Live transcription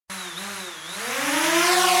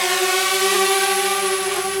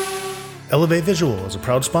Elevate Visual is a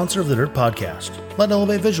proud sponsor of the Dirt Podcast. Let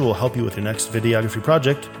Elevate Visual help you with your next videography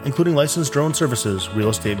project, including licensed drone services, real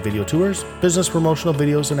estate video tours, business promotional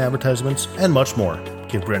videos and advertisements, and much more.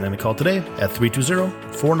 Give Brandon a call today at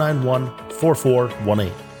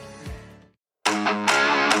 320-491-4418.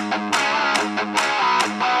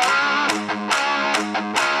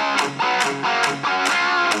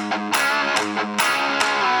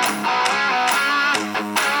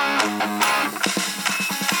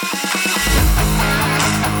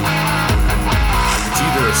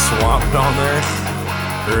 Down there,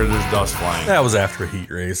 there's dust flying. That was after a heat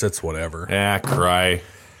race. That's whatever. Yeah, cry.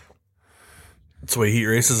 That's the way heat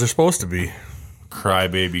races are supposed to be. Cry,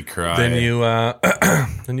 baby, cry. Then you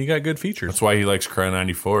got good features. That's why he likes Cry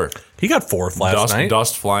 94. He got fourth last night.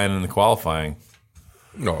 Dust flying in the qualifying.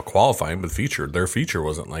 No, qualifying, but their feature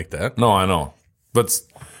wasn't like that. No, I know. But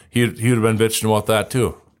he would have been bitching about that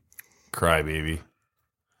too. Cry, baby.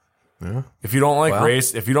 Yeah. If you don't like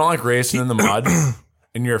racing in the mud.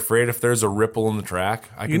 And you're afraid if there's a ripple in the track,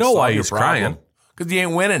 I can solve why your he's problem. crying. Because he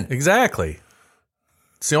ain't winning. Exactly.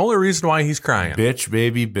 It's the only reason why he's crying. Bitch,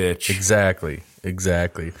 baby, bitch. Exactly.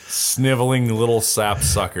 Sniveling little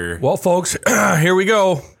sapsucker. Well, folks, here we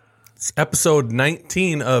go. It's episode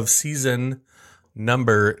 19 of season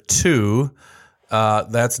number 2.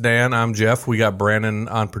 That's Dan. I'm Jeff. We got Brandon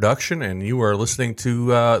on production, and you are listening to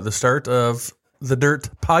the start of the Dirt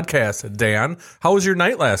Podcast. Dan, how was your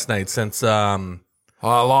night last night since...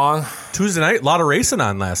 long. Tuesday night, a lot of racing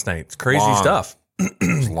on last night. It's crazy stuff. It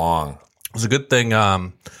was long. It was a good thing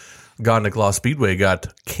Gone to Claw Speedway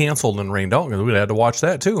got canceled and rained out because we had to watch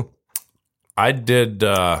that too. I did.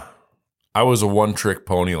 I was a one-trick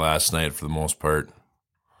pony last night for the most part.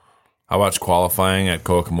 I watched qualifying at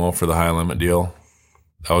Kokomo for the high limit deal.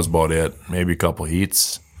 That was about it. Maybe a couple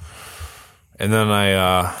heats. And then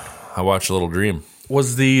I watched a Little Dream.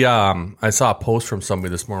 Was the I saw a post from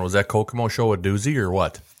somebody this morning. Was that Kokomo show a doozy or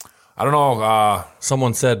what? I don't know.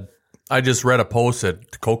 Someone said, I just read a post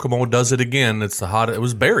that Kokomo does it again. It's the hottest. It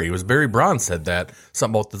was Barry. Braun said that.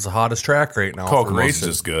 Something about it's the hottest track right now. Kokomo's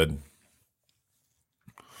just good.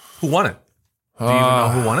 Who won it? Do you even know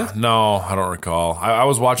who won it? No, I don't recall. I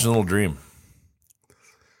was watching Little Dream.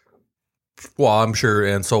 Well, I'm sure,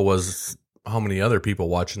 and so was how many other people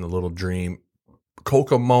watching the Little Dream.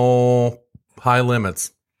 Kokomo... High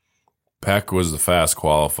limits. Peck was the fast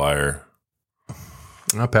qualifier.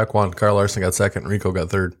 Peck won. Kyle Larson got second. Rico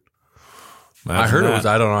got third. Imagine I heard that. it was.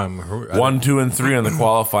 I don't know. 1, 2, and 3 in the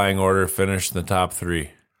qualifying order finished in the top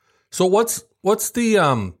 3. So what's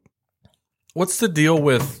the deal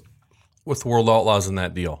with World Outlaws in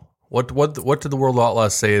that deal? What did the World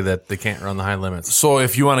Outlaws say that they can't run the high limits? So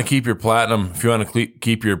if you want to keep your platinum,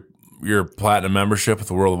 keep your platinum membership with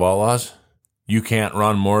the World of Outlaws. You can't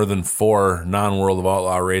run more than 4 non-World of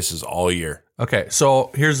Outlaw races all year. Okay, so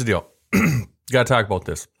here's the deal. Got to talk about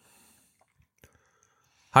this.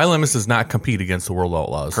 High Limits does not compete against the World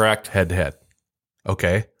Outlaws. Correct. Head-to-head.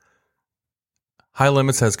 Okay. High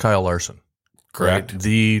Limits has Kyle Larson. Correct. Right?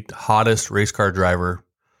 The hottest race car driver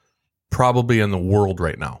probably in the world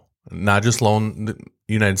right now. Not just alone the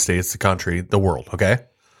United States, the country, the world, okay?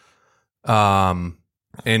 And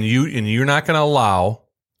you're not going to allow,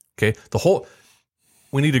 okay,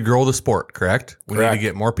 we need to grow the sport, correct? We need to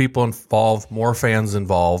get more people involved, more fans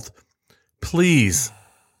involved. Please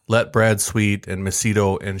let Brad Sweet and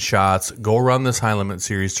Macedo and Schatz go run this high limit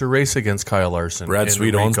series to race against Kyle Larson. Brad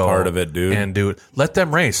Sweet owns part of it, dude. And do it. Let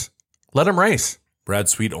them race. Let him race. Brad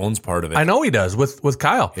Sweet owns part of it. I know he does with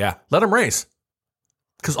Kyle. Yeah. Let him race.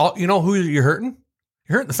 Because you know who you're hurting?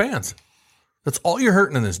 You're hurting the fans. That's all you're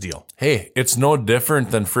hurting in this deal. Hey, it's no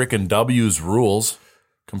different than freaking W's rules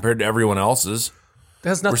compared to everyone else's. That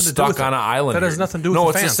has nothing We're to stuck do with on an island. That has nothing to do with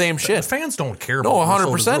the fans. No, it's the same shit. The fans don't care about No,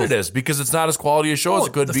 100% it is, because it's not as quality a show as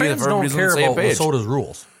it could be if everybody's on the same page. Minnesota's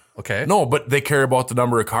rules. Okay. No, but they care about the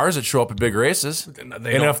number of cars that show up at big races. And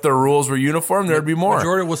if the rules were uniform, there'd be more.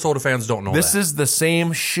 Majority of Minnesota fans don't know this that. is the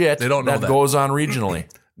same shit They don't know that goes on regionally.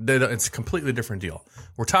 It's a completely different deal.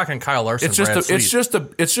 We're talking Kyle Larson. It's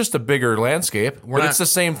just a bigger landscape, it's the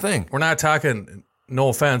same thing. We're not talking. No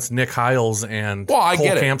offense, Nick Hiles and Cole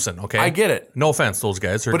Campson. Okay, I get it. No offense, those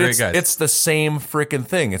guys are great guys. It's the same freaking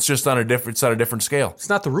thing. It's just on a different scale. It's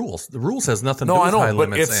not the rules. The rules has nothing to do with high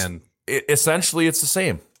limits. Essentially, it's the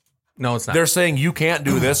same. No, it's not. They're saying you can't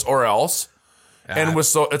do this or else, and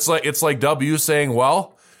it's like W saying,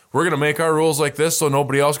 well, we're going to make our rules like this so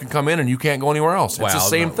nobody else can come in and you can't go anywhere else. It's the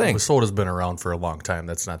same thing. Minnesota's been around for a long time.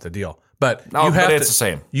 That's not the deal. But it's the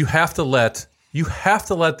same. You have to let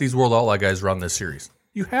these World Outlaw guys run this series.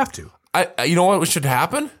 You have to. You know what should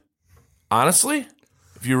happen? Honestly,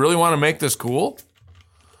 if you really want to make this cool,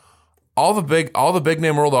 all the big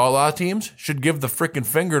name World of Outlaws teams should give the freaking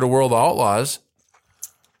finger to World of Outlaws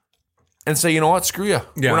and say, you know what, screw you.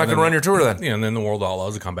 Yeah, we're not going to run your tour then. Yeah, and then the World of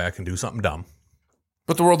Outlaws will come back and do something dumb.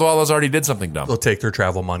 But the World of Outlaws already did something dumb. They'll take their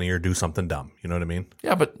travel money or do something dumb. You know what I mean?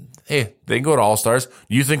 Yeah, but hey, they can go to All-Stars.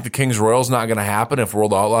 Do you think the King's Royal's not going to happen if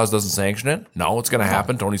World of Outlaws doesn't sanction it? No, it's going to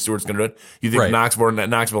happen. Tony Stewart's going to do it. You think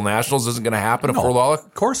Knoxville Nationals isn't going to happen if World of Outlaws?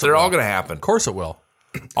 Of course They're all going to happen. Of course it will.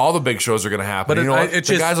 All the big shows are going to happen. But you know what?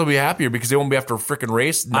 The guys will be happier because they won't be after a freaking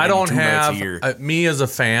race 92 nights a year. Me as a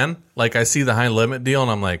fan, like I see the high limit deal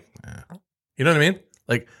and I'm like, you know what I mean?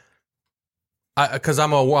 Like, because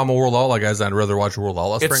I'm a World Outlaw guys, I'd rather watch World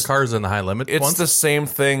Outlaw sprint cars than the high limit ones. It's the same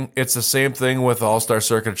thing. It's the same thing with All-Star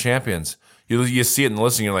Circuit of Champions. You see it and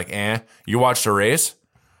listen, you're like, You watch the race?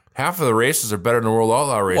 Half of the races are better than the World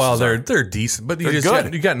Outlaw races. Well, they're decent, but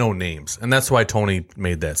you got no names, and that's why Tony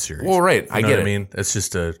made that series. Well, right, I get it. I mean, it's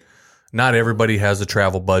just not everybody has a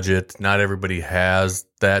travel budget. Not everybody has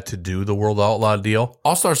that to do the World Outlaw deal.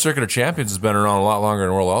 All-Star Circuit of Champions has been around a lot longer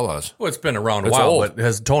than World Outlaws. Well, it's been around a while, old.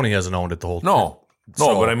 But Tony hasn't owned it the whole time. No,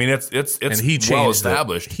 but I mean, it's well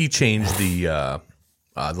established. He changed the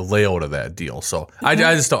layout of that deal. So I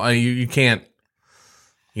just don't. You can't.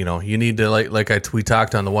 You know, you need to we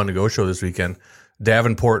talked on the One to Go show this weekend.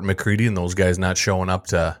 Davenport and McCready and those guys not showing up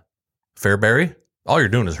to Fairbury. All you're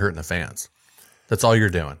doing is hurting the fans. That's all you're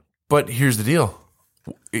doing. But here's the deal.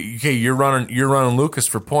 Okay, you're running Lucas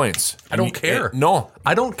for points. I don't care. No,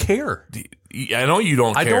 I don't care. I know you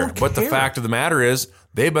don't care. I don't but care. The fact of the matter is,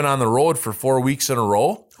 they've been on the road for 4 weeks in a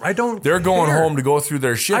row. They're going home to go through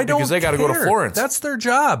their shit because they got to go to Florence. That's their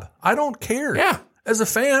job. I don't care. Yeah. As a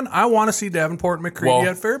fan, I want to see Davenport and McCready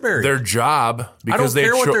at Fairbury. Their job, because they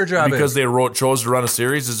chose to run a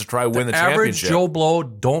series, is to try to win the championship. Average Joe Blow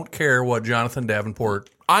don't care what Jonathan Davenport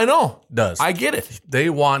I know does. I get it.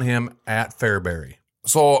 They want him at Fairbury.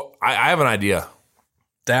 So I have an idea.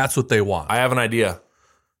 That's what they want. I have an idea.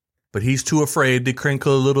 But he's too afraid to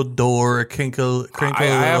crinkle a little door, or crinkle I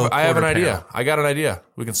have an idea. I got an idea.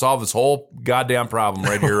 We can solve this whole goddamn problem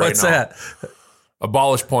right here, right now. What's that?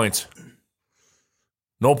 Abolish points.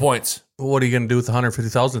 No points. What are you going to do with the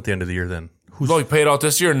 $150,000 at the end of the year then? No, you paid out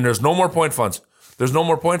this year, and there's no more point funds. There's no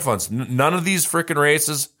more point funds. None of these freaking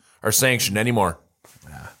races are sanctioned anymore.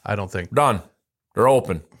 I don't think. Done. They're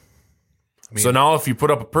open. So now if you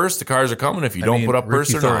put up a purse, the cars are coming. If you don't put up a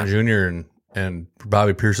purse, they're not. Ricky Thornton Jr. and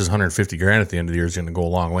Bobby Pierce's $150,000 at the end of the year is going to go a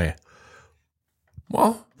long way.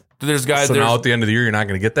 Well, there's guys. So now at the end of the year, you're not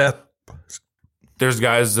going to get that? There's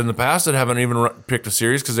guys in the past that haven't even picked a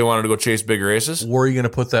series because they wanted to go chase big races. Where are you going to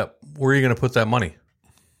put that? Where are you going to put that money?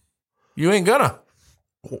 You ain't gonna.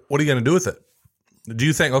 What are you going to do with it? Do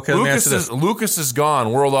you think? Okay, Lucas is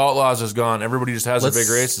gone. World Outlaws is gone. Everybody just has a big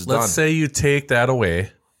race. Let's say you take that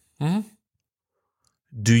away. Mm-hmm.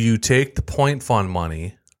 Do you take the point fund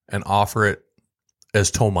money and offer it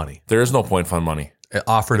as tow money? There is no point fund money.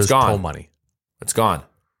 Offer it as tow money. It's gone.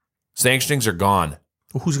 Sanctionings are gone.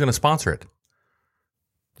 Well, who's going to sponsor it?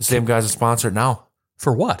 The same guys that sponsor it now.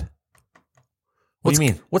 For what? What do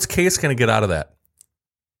you mean? What's Case going to get out of that?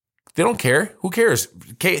 They don't care. Who cares?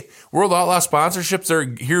 World Outlaw sponsorships are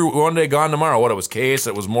here one day, gone tomorrow. What, it was Case,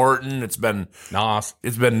 it was Morton, it's been Nos.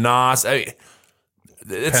 It's been Nos. It's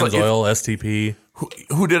Pennzoil, STP.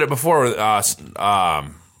 Who did it before?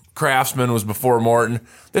 Craftsman was before Morton.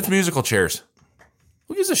 That's musical chairs.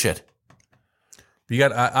 Who gives a shit? You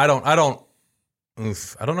got. I don't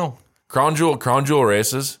know. Crown Jewel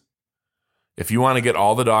races. If you want to get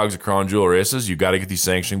all the dogs at Crown Jewel races, you got to get these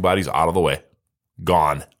sanctioning bodies out of the way.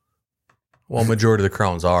 Gone. Well, majority of the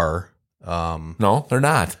crowns are. No, they're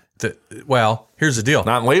not. Well, here's the deal.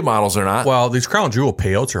 Not in late models, they're not. Well, these Crown Jewel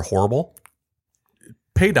payouts are horrible.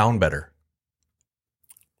 Pay down better.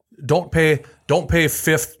 Don't pay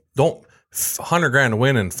 $100,000 to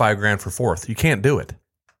win and $5,000 for fourth. You can't do it.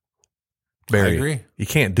 Barry, I agree. You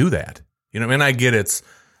can't do that. You know, I mean, I get it's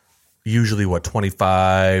usually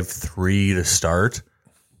 25-3 to start.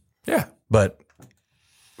 Yeah, but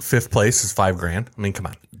fifth place is $5,000. I mean, come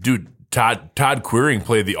on, dude. Todd Queering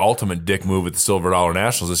played the ultimate dick move at the Silver Dollar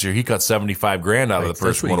Nationals this year. He cut $75,000 out of the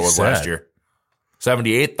first from what it was last year.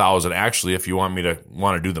 78,000 actually, if you want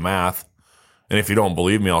to do the math. And if you don't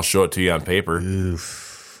believe me, I'll show it to you on paper.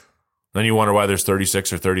 Oof. Then you wonder why there's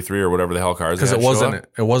 36 or 33 or whatever the hell cars. Because it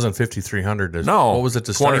wasn't 5,300. No, what was it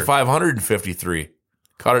to start? 2,553.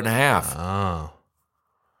 Cut it in half. Oh.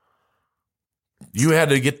 You had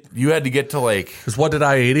to get to like. Because what did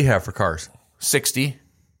I-80 have for cars? 60.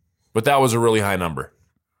 But that was a really high number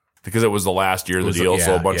because it was the last year of the deal.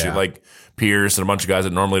 So a bunch of like Pierce and a bunch of guys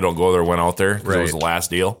that normally don't go there went out there because it was the last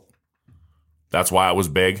deal. That's why it was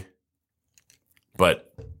big.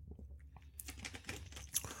 But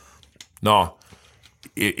No.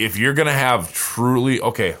 If you're going to have truly...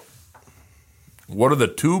 Okay. What are the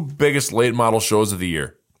 2 biggest late model shows of the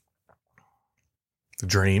year?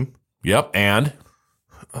 Dream. Yep, and?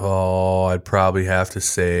 Oh, I'd probably have to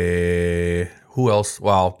say... Who else?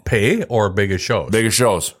 Well, pay or biggest shows? Biggest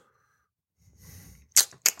shows.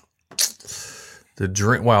 The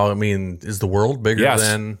Dream... Well, I mean, is the World bigger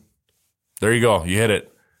than... There you go. You hit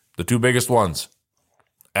it. The 2 biggest ones.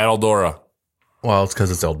 At Eldora. Well, it's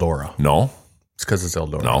because it's Eldora. No. It's because it's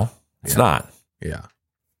Eldora. No, it's not. Yeah.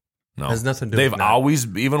 No. Has nothing to do They've with not, always,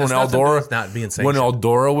 even when Eldora, not being sanctioned. when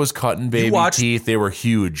Eldora was cutting baby teeth, they were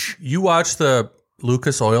huge. You watch the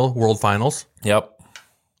Lucas Oil World Finals. Yep.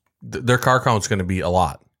 Their car count's going to be a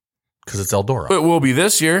lot because it's Eldora. It will be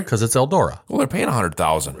this year. Because it's Eldora. Well, they're paying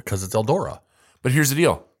 $100,000. Because it's Eldora. But here's the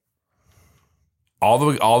deal.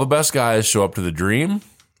 All the best guys show up to the Dream,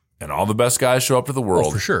 and all the best guys show up to the World.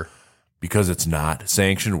 Oh, for sure. Because it's not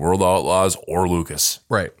sanctioned World Outlaws or Lucas.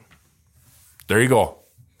 Right. There you go.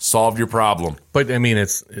 Solved your problem. But, I mean,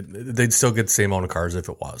 they'd still get the same amount of cars if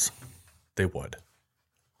it was. They would.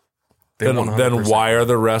 Then why are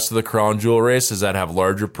the rest of the crown jewel races that have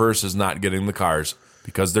larger purses not getting the cars?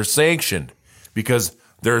 Because they're sanctioned. Because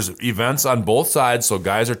there's events on both sides, so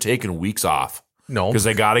guys are taking weeks off. No. Because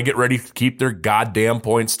they got to get ready to keep their goddamn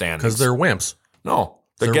point standings. Because they're wimps. No.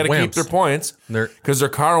 They got to keep their points because their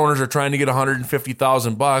car owners are trying to get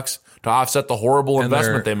 $150,000 to offset the horrible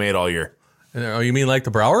investment they made all year. Oh, you mean like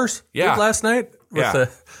the Browers? Yeah. Did last night?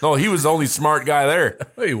 No, he was the only smart guy there.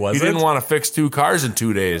 He wasn't. He didn't want to fix 2 cars in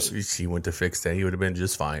 2 days. He went to fix that. He would have been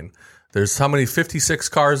just fine. There's how many 56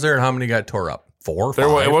 cars there, and how many got tore up? 4,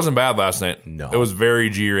 5? It wasn't bad last night. No, it was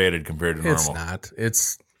very G-rated compared to normal. It's not.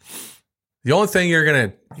 It's the only thing you're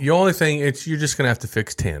just gonna have to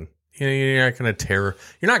fix 10. You're not going to tear.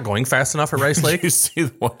 You're not going fast enough at Rice Lake. You see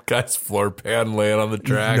the one guy's floor pan laying on the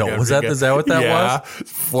track. No, is that what that was?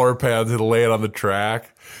 Floor pan laying on the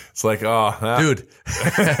track. It's like, dude.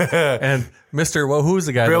 And who was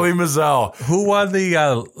the guy? Billy Mazzell. Who won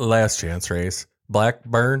the last chance race?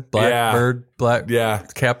 Blackbird,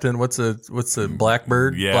 Captain. What's the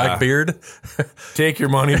Blackbird? Yeah. Blackbeard. Take your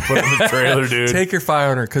money and put it in the trailer, dude. Take your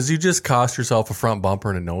 500 because you just cost yourself a front bumper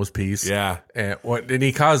and a nose piece. Yeah, and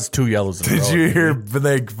he caused 2 yellows. Did you hear when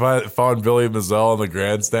they found Billy Mazzell in the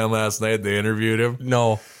grandstand last night? They interviewed him.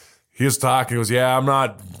 No. He was talking. He goes, "Yeah, I'm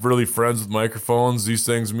not really friends with microphones. These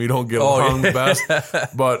things, me don't get along the best.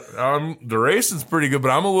 But the racing's pretty good. But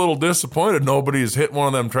I'm a little disappointed nobody's hit one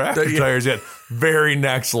of them tractor tires yet. Very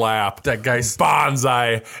next lap, that guy's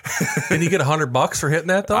bonsai. Did he get $100 for hitting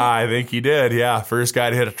that though? I think he did. Yeah, first guy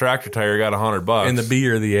to hit a tractor tire got $100. In the B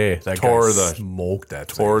or the A, that guy smoked that.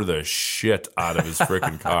 Tore the shit out of his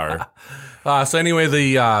freaking car. So anyway,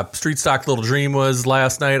 the Street Stock Little Dream was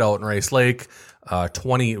last night out in Rice Lake.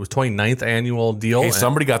 It was 29th annual deal. Hey,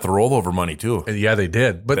 somebody got the rollover money too. Yeah, they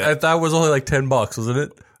did. But I thought it was only like $10, wasn't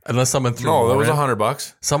it? Unless someone threw No, that was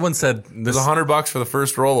 $100. Someone said it was $100 for the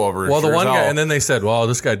first rollover. Well, the one guy, and then they said, "Well,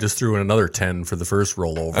 this guy just threw in another 10 for the first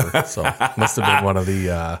rollover." So must have been one of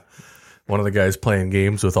the guys playing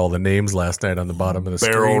games with all the names last night on the bottom of the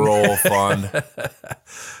barrel screen. roll fund.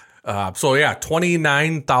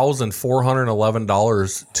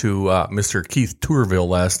 $29,411 to Mr. Keith Tourville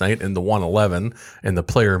last night in the 111 in the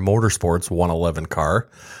Player Motorsports 111 car.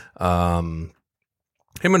 Him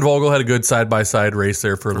and Vogel had a good side-by-side race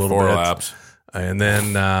there for a little 4 bit. laps. And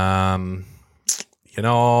then,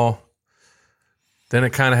 then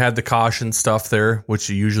it kind of had the caution stuff there,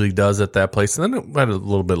 which it usually does at that place. And then it had a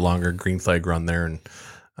little bit longer green flag run there. And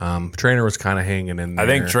Trainer was kind of hanging in there. I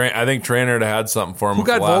think Trainer had something for him. Who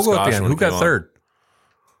got Vogel at the end? Who got third?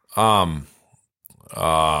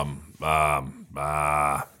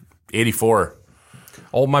 84.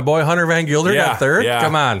 Oh, my boy Hunter Van Gilder got third? Yeah,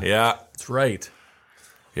 come on. Yeah. That's right.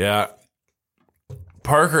 Yeah.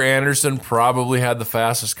 Parker Anderson probably had the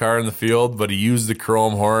fastest car in the field, but he used the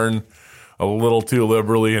chrome horn a little too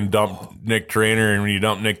liberally and dumped Nick Trainer. And when you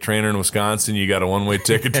dump Nick Trainer in Wisconsin, you got a one-way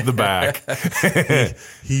ticket to the back.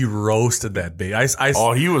 he roasted that bait.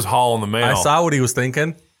 He was hauling the mail. I saw what he was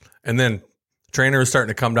thinking, and then Trainer was starting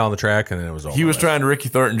to come down the track, and then it was over. He was trying to Ricky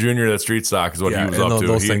Thornton Jr. that street stock is what he was up to.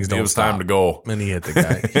 Those things don't it was stop. time to go. And he hit the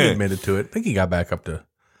guy. He admitted to it. I think he got back up to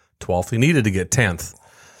 12th. He needed to get 10th.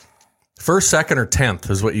 First, second, or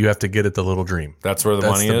 10th is what you have to get at the Little Dream. That's where the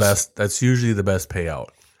money is? Best, that's usually the best payout.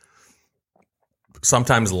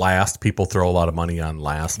 Sometimes last, people throw a lot of money on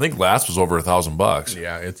last. I think last was over $1,000.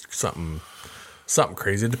 Yeah, it's something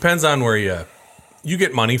crazy. It depends on where you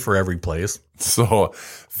get money for every place. So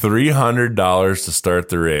 $300 to start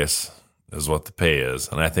the race is what the pay is.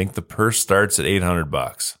 And I think the purse starts at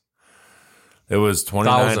 $800. It was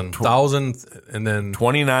 1,000, and then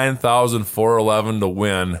 29,411 to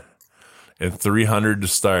win and 300 to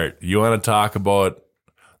start. You want to talk about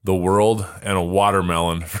the world and a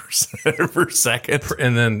watermelon for second?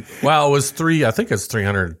 And then, well, it was I think it's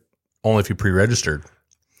 300 only if you pre-registered.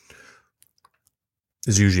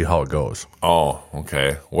 Is usually how it goes. Oh,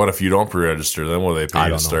 okay. What if you don't pre-register? Then what do they pay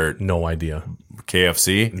you to start? No idea.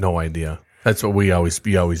 KFC? No idea. That's what we always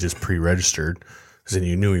just pre-registered, because then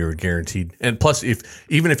you knew you were guaranteed. And plus,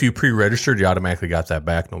 even if you pre-registered, you automatically got that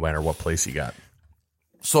back no matter what place you got.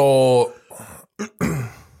 So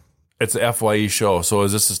it's a FYE show. So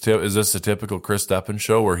is this a typical Chris Steppen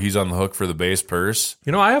show where he's on the hook for the base purse?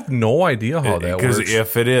 I have no idea how that works. Because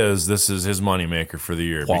if it is, this is his moneymaker for the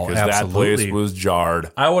year. Well, because absolutely. That place was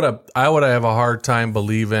jarred. I would have a hard time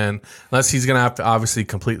believing, unless he's going to have to obviously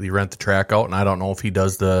completely rent the track out, and I don't know if he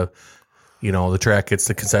does the track gets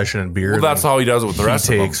the concession and beer. Well, that's how he does it with the rest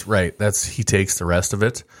of them. Right. He takes the rest of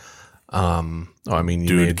it. Can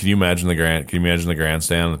you imagine the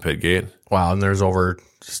grandstand and the pit gate? Wow, and there's over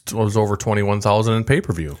 21,000 in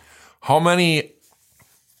pay-per-view. How many?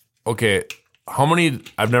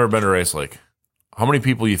 I've never been to Race Lake. How many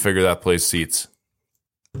people you figure that place seats?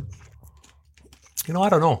 I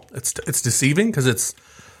don't know. It's deceiving because it's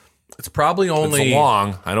probably only it's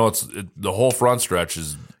long. I know the whole front stretch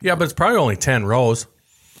is. Yeah, but it's probably only 10 rows.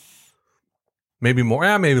 Maybe more.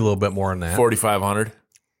 Yeah, maybe a little bit more than that. 4,500.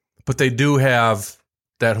 But they do have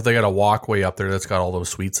that. They got a walkway up there that's got all those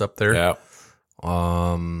suites up there. Yeah.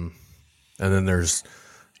 And then there's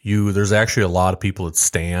actually a lot of people that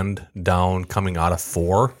stand down coming out of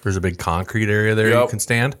 4. There's a big concrete area there you can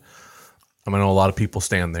stand. I know a lot of people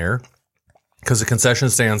stand there because the concession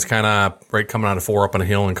stand's kind of right coming out of 4 up on a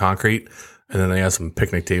hill in concrete. And then they have some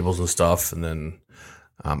picnic tables and stuff. And then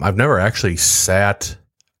I've never actually sat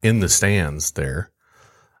in the stands there.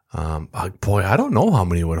 Boy, I don't know how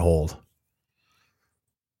many it would hold.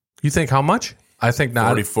 You think how much? I think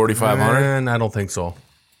not. 4,500? I don't think so.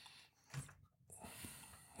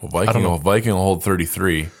 Well, Viking will hold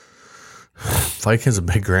 33. Viking's a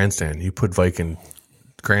big grandstand. You put Viking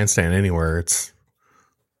grandstand anywhere, it's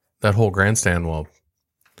that whole grandstand. Well,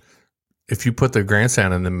 if you put the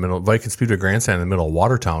grandstand in the middle, Viking Speedway grandstand in the middle of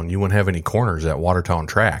Watertown, you wouldn't have any corners at Watertown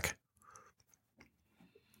track.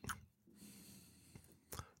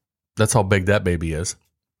 That's how big that baby is.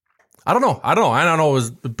 I don't know. I don't know. It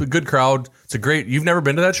was a good crowd. It's a great. You've never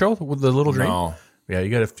been to that show with the Little Dream? No. Yeah,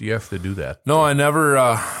 you have to do that. No, I never.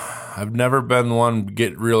 I've never been one to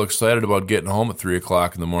get real excited about getting home at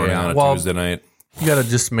 3:00 in the morning on a Tuesday night. You got to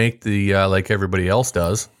just make the like everybody else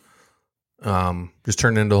does. Just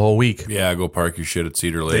turn it into the whole week. Yeah, go park your shit at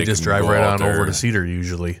Cedar Lake. They just drive right on over to Cedar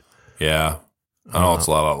usually. Yeah, I know it's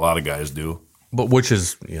a lot of guys do. But which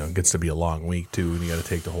is, gets to be a long week too, and you got to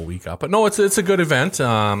take the whole week up. But no, it's a good event.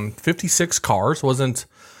 56 cars wasn't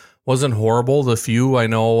horrible. The few I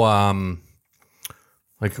know,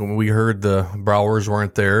 like when we heard the Browers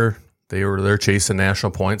weren't there, they were there chasing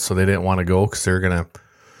national points, so they didn't want to go because they're gonna.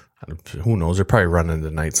 Who knows? They're probably running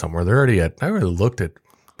tonight somewhere. They're already at. I already looked at.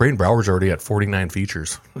 Braden Brower's already at 49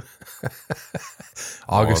 features.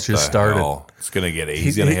 August just started. Hell? It's gonna get 80.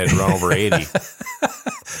 He's gonna run over 80.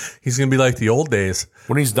 He's gonna be like the old days.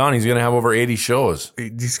 When he's done, he's gonna have over 80 shows.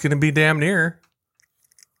 He's gonna be damn near.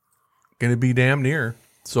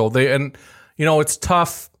 So it's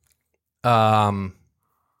tough.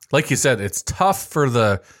 Like you said, it's tough for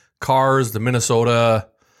the cars, the Minnesota.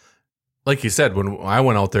 Like you said, when I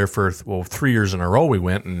went out there for 3 years in a row, we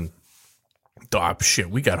went and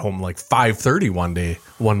we got home like 5:30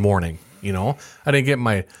 one morning. I didn't get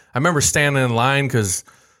I remember standing in line because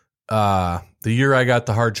the year I got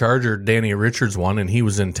the hard charger, Danny Richards won, and he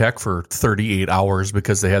was in tech for 38 hours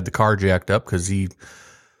because they had the car jacked up because he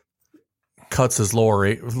cuts his lower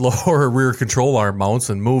rear control arm mounts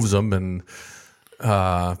and moves them, and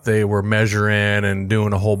they were measuring and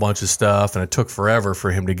doing a whole bunch of stuff, and it took forever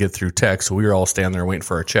for him to get through tech, so we were all standing there waiting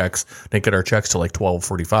for our checks. Didn't get our checks till like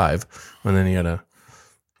 12:45, and then he had a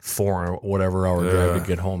 4 or whatever hour drive to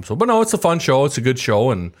get home. So, but no, it's a fun show. It's a good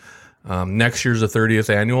show, and next year's the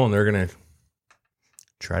 30th annual, and they're going to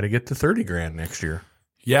try to get to $30,000 next year.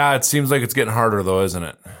 Yeah, it seems like it's getting harder though, isn't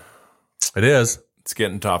it? It is. It's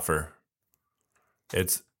getting tougher.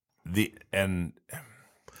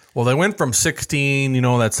 Well, they went from 16,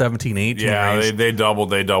 that 17, 18 range. they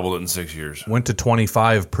doubled it in 6 years. Went to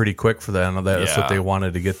 25 pretty quick for that. That's what they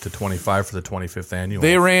wanted, to get to 25 for the 25th annual.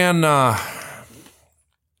 They ran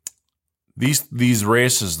these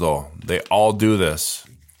races though. They all do this.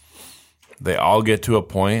 They all get to a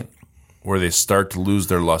point where they start to lose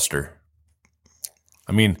their luster.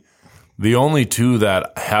 I mean, the only two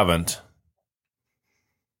that haven't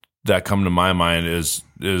that come to my mind is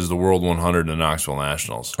the World 100 and the Knoxville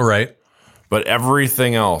Nationals. All right. But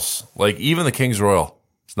everything else, like even the Kings Royal,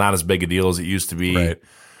 it's not as big a deal as it used to be. Right.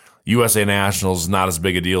 USA Nationals is not as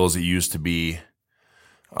big a deal as it used to be.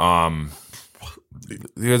 Because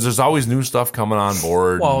there's always new stuff coming on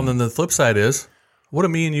board. Well, and then the flip side is, what do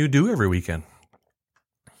me and you do every weekend?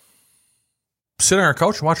 Sit on our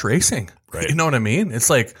couch and watch racing. Right. You know what I mean? It's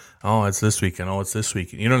like, oh, it's this weekend. Oh, it's this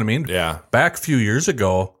weekend. You know what I mean? Yeah. Back a few years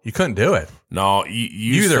ago, you couldn't do it. No,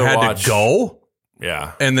 You either had to go.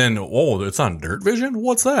 Yeah. And then, it's on Dirt Vision?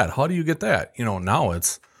 What's that? How do you get that? Now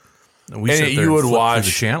it's we And sit there you would flip through watch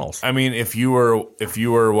the channels. I mean, if you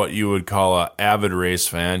were what you would call a avid race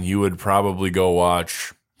fan, you would probably go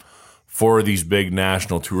watch 4 of these big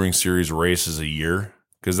national touring series races a year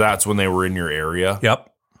because that's when they were in your area. Yep.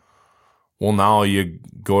 Well, now you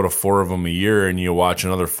go to 4 of them a year and you watch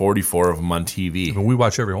another 44 of them on TV. We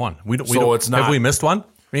watch every one. We don't. It's not. Have we missed one?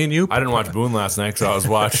 Me and you? I didn't watch Boone last night because I was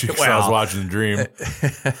watching. I was watching The Dream.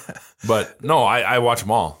 But no, I watch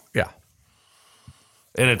them all. Yeah.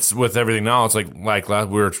 And it's with everything now. It's like last,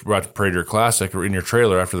 we were watching Prairie Classic in your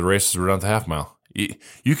trailer after the races were done at the half mile.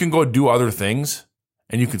 You can go do other things,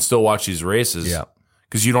 and you can still watch these races. Yeah.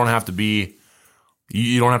 Because you don't have to be,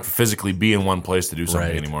 you don't have to physically be in one place to do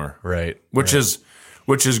something anymore. Right. Which is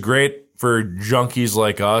great for junkies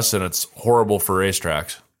like us, and it's horrible for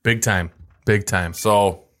racetracks. Big time. Big time.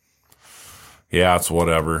 So, yeah, it's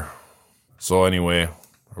whatever. So anyway,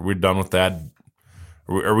 are we done with that?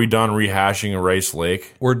 Are we done rehashing a Rice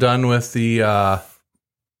Lake? We're done with the.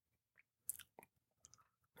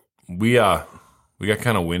 We got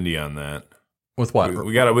kind of windy on that. With what?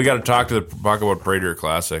 We got to talk about Prairie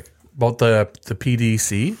Classic. About the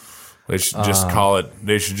PDC. They should just call it.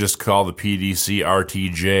 They should just call the PDC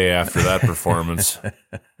RTJ after that performance.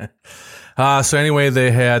 So anyway,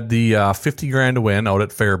 they had the $50,000 to win out at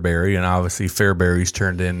Fairbury, and obviously Fairbury's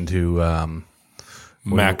turned into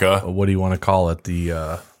Mecca. What do you want to call it?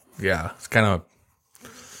 It's kind of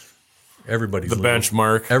everybody's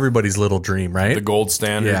benchmark, everybody's little dream, right? The gold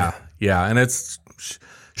standard. Yeah, and it's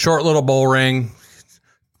short little bull ring,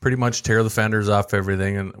 pretty much tear the fenders off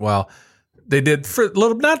everything, and they did for a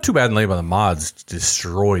little, not too bad and late, but the mods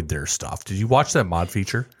destroyed their stuff. Did you watch that mod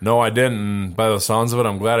feature? No, I didn't. And by the sounds of it,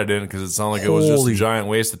 I'm glad I didn't because it sounded like it was just a giant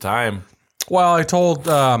waste of time. Well, I told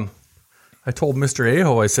Mr.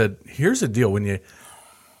 Aho, I said, here's the deal.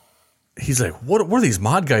 He's like, what are these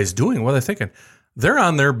mod guys doing? What are they thinking? They're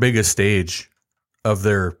on their biggest stage of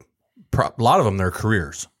a lot of them, their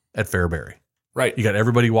careers at Fairbury. Right. You got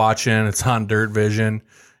everybody watching. It's on Dirt Vision.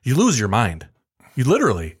 You lose your mind.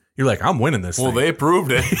 You're like, I'm winning this thing. They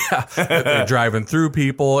proved it. Yeah. They're driving through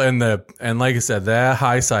people, and like I said, that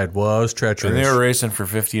high side was treacherous. And they were racing for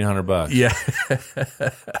 $1,500. Yeah.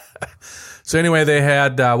 So anyway, they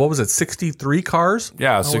had, 63 cars?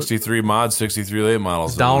 Yeah, 63 mods, 63 late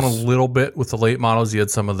models. Down a little bit with the late models. You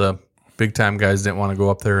had some of the big-time guys didn't want to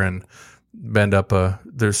go up there and bend up they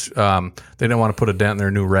didn't want to put a dent in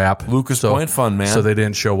their new wrap. Lucas Point fun, man. So they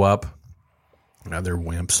didn't show up. Now they're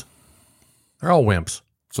wimps. They're all wimps.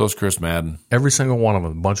 So is Chris Madden. Every single one of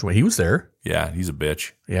them. A bunch of them. He was there. Yeah, he's a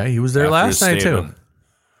bitch. Yeah, he was there last night, too.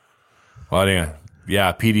 Well,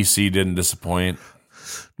 yeah, PDC didn't disappoint.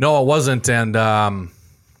 No, it wasn't. And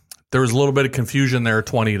there was a little bit of confusion there,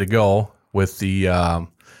 20 to go with the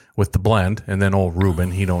blend. And then old Ruben,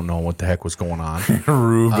 he don't know what the heck was going on.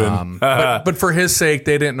 Ruben. But for his sake,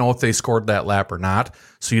 they didn't know if they scored that lap or not.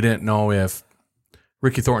 So you didn't know if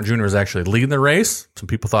Ricky Thornton Jr. was actually leading the race. Some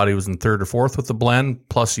people thought he was in third or fourth with the blend.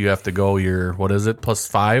 Plus, you have to go plus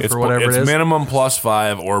 5 or whatever it is. It's minimum plus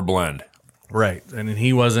 5 or blend. Right. And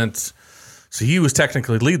he wasn't. So he was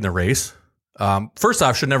technically leading the race. First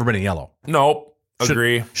off, should have never been a yellow. Nope.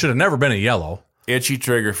 Agree. Should have never been a yellow. Itchy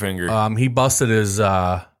trigger finger. He busted his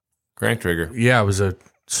crank trigger. Yeah, it was a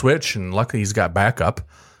switch, and luckily he's got backup.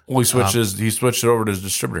 Well, he switched it over to his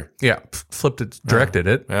distributor. Yeah, flipped it, directed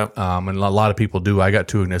it. Yeah. And a lot of people do. I got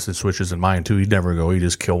 2 ignition switches in mine too. He'd never go. He'd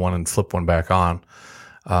just kill one and flip one back on.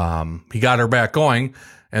 He got her back going,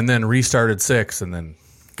 and then restarted 6, and then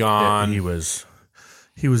gone. He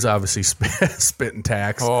was obviously spitting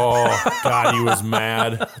tacks. Oh God, he was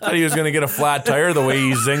mad. I thought he was going to get a flat tire the way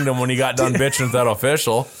he zinged him when he got done bitching at that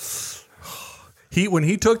official. When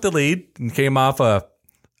he took the lead and came off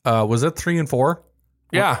was it 3 and 4?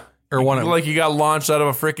 Yeah. Or one like he got launched out of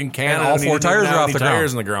a freaking cannon. And all 4 tires are off the ground.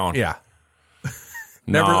 Tires in the ground. Yeah. It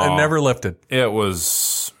never lifted. It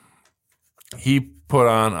was. He put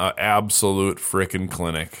on an absolute freaking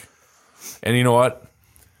clinic. And you know what?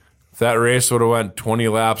 If that race would have went 20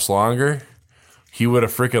 laps longer, he would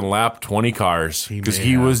have freaking lapped 20 cars because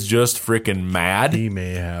he was just freaking mad. He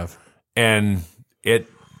may have. And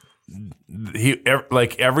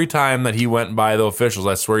every time that he went by the officials,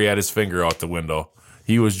 I swear he had his finger out the window.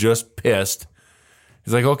 He was just pissed.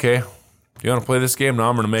 He's like, okay, you want to play this game? Now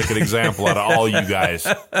I'm going to make an example out of all you guys.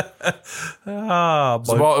 It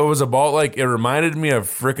reminded me of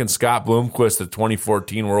freaking Scott Bloomquist at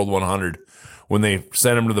 2014 World 100 when they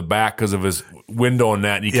sent him to the back because of his window and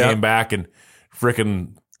that. And he came back and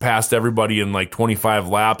freaking passed everybody in like 25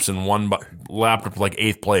 laps and lapped up like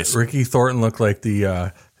 8th place. Ricky Thornton looked like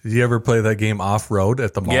the... did you ever play that game Off-Road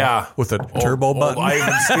at the mall? Yeah. With a turbo button?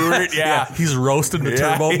 Ivan Stewart, yeah. He's roasting the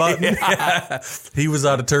turbo button. Yeah. He was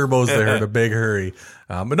out of turbos there in a big hurry.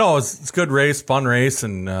 But no, it's a good race, fun race,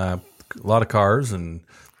 and a lot of cars. And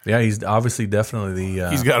yeah, he's obviously definitely the...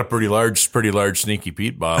 he's got a pretty large Sneaky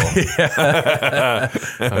Pete bottle. He's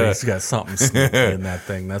got something sneaky in that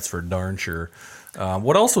thing, that's for darn sure.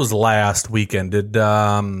 What else was last weekend?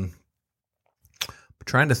 I'm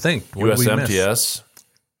trying to think. What did we miss? USMTS.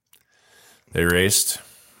 They raced.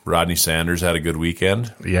 Rodney Sanders had a good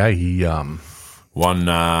weekend. Yeah, he won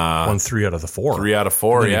 3 out of the 4. 3 out of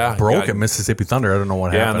 4, yeah. Broke at Mississippi Thunder. I don't know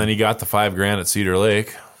what happened. Yeah, and then he got the $5,000 at Cedar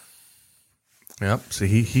Lake. Yep. So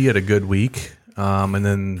he had a good week. And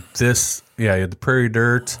then he had the Prairie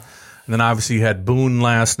Dirt. And then obviously you had Boone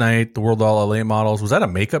last night, the World of Outlaws late models. Was that a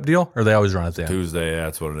makeup deal? Or they always run at the end? Tuesday, yeah,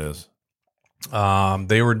 that's what it is.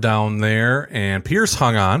 They were down there, and Pierce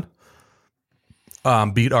hung on.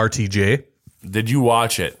 Beat RTJ. Did you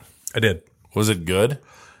watch it? I did. Was it good? It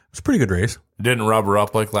was a pretty good race. Didn't rub her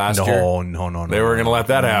up like last year? No. They were going to let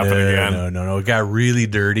that happen again. No. It got really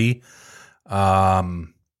dirty. Pierce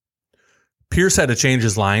had to change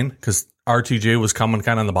his line because RTJ was coming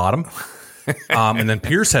kind of on the bottom. And then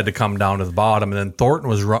Pierce had to come down to the bottom. And then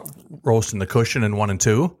Thornton was roasting the cushion in 1 and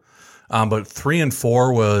 2. But 3 and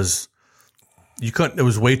 4 was... it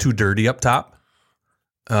was way too dirty up top.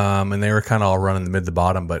 And they were kind of all running the mid to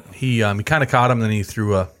bottom, but he kind of caught him. Then he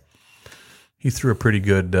threw a pretty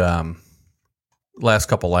good last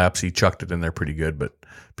couple laps. He chucked it in there pretty good, but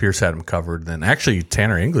Pierce had him covered. Then actually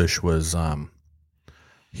Tanner English was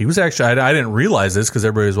he was actually I didn't realize this because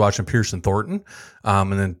everybody was watching Pierce and Thornton,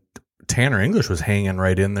 and then Tanner English was hanging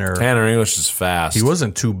right in there. Tanner English is fast. He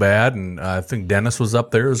wasn't too bad, and I think Dennis was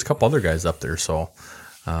up there. There's a couple other guys up there, so.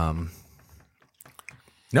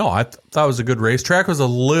 No, I thought it was a good race. Track was a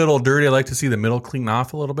little dirty. I like to see the middle clean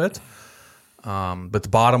off a little bit, but the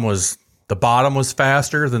bottom was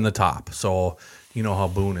faster than the top. So you know how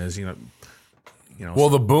Boone is. You know.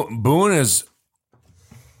 Well, Boone and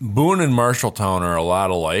Marshalltown are a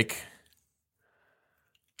lot alike.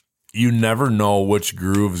 You never know which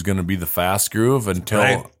groove is going to be the fast groove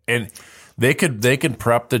until and they can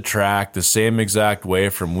prep the track the same exact way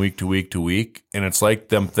from week to week to week, and it's like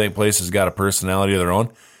them places got a personality of their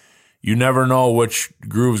own. You never know which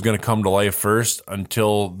groove is going to come to life first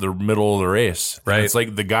until the middle of the race. Right. And it's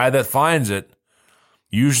like the guy that finds it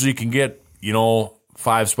usually can get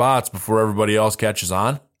 5 spots before everybody else catches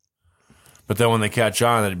on. But then when they catch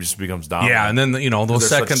on, it just becomes dominant. Yeah, and then those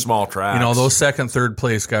second small tracks. Those second, third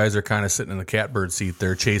place guys are kind of sitting in the catbird seat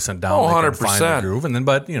there, chasing down. 100%. Find the groove, and then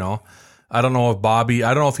I don't know if Bobby.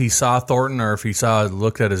 I don't know if he saw Thornton or if he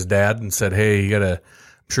looked at his dad and said, "Hey, you gotta."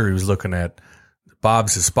 I'm sure he was looking at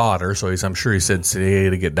Bob's his spotter, so I'm sure he said, "Hey,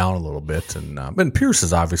 to get down a little bit." And Pierce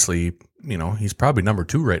is obviously, he's probably number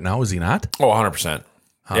 2 right now, is he not? Oh, 100%.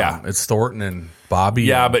 Yeah, it's Thornton and Bobby.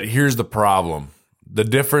 Yeah, but here's the problem: the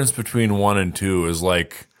difference between 1 and 2 is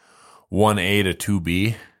like 1A to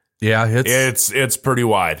 2B. Yeah, it's pretty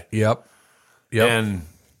wide. Yep. And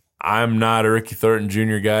I'm not a Ricky Thornton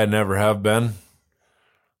Jr. guy, never have been.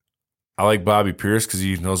 I like Bobby Pierce because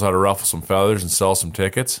he knows how to ruffle some feathers and sell some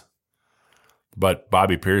tickets. But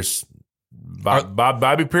Bobby Pierce is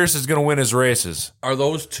going to win his races. Are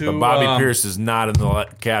those two? But Bobby Pierce is not in the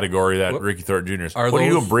category that Ricky Thornton Jr. is. What are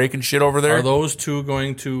you doing, breaking shit over there? Are those two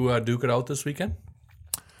going to duke it out this weekend?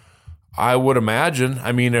 I would imagine.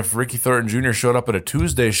 I mean, if Ricky Thornton Jr. showed up at a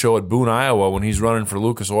Tuesday show at Boone, Iowa, when he's running for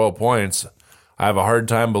Lucas Oil Points, I have a hard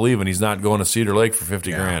time believing he's not going to Cedar Lake for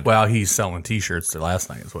 $50,000. Well, he's selling T-shirts last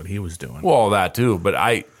night is what he was doing. Well, that too, but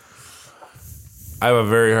I have a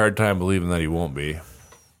very hard time believing that he won't be.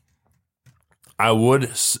 I would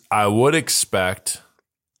expect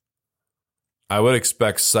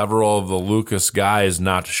several of the Lucas guys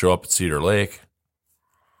not to show up at Cedar Lake.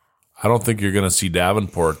 I don't think you're going to see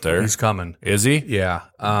Davenport there. He's coming. Is he? Yeah.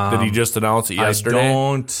 Did he just announce it yesterday?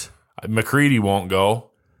 McCready won't go.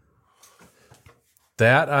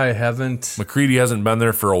 That I haven't. McCready hasn't been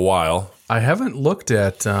there for a while. I haven't looked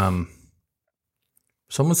at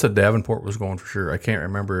Someone said Davenport was going for sure. I can't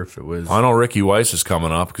remember if it was. I know Ricky Weiss is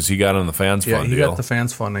coming up because he got in the fans fund he deal. got the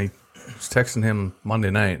fans fund. I was texting him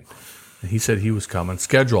Monday night, and he said he was coming.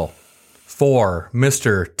 Schedule for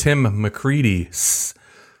Mr. Tim McCready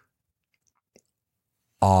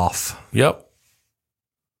off. Yep.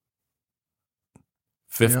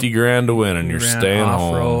 50 grand to win, and you're staying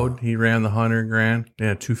off-road. home. He ran the 100 grand.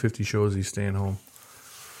 Yeah, 250 shows. He's staying home.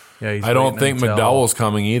 Yeah, I don't think McDowell's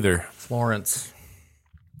coming either. Florence.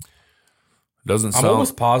 Doesn't sound. I'm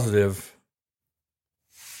almost positive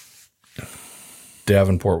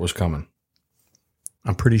Davenport was coming.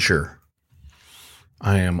 I'm pretty sure.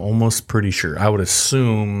 I am almost pretty sure. I would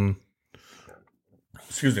assume.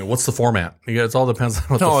 Excuse me. What's the format? It all depends on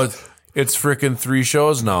what. No, it's freaking 3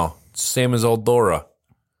 shows now. It's the same as Eldora.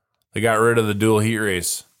 They got rid of the dual heat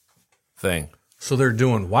race thing. So they're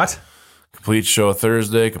doing what? Complete show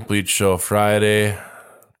Thursday, complete show Friday.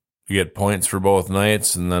 You get points for both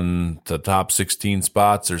nights, and then the top 16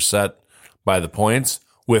 spots are set by the points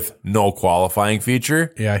with no qualifying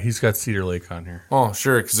feature. Yeah, he's got Cedar Lake on here. Oh,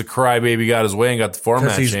 sure, because the crybaby got his way and got the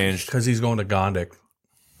format changed. Because he's going to Gondik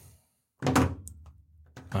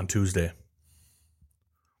on Tuesday.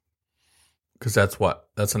 Because that's what?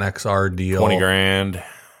 That's an XR deal. 20 grand.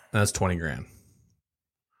 That's 20 grand.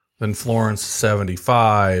 Then Florence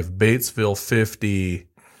 75, Batesville 50.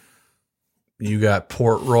 You got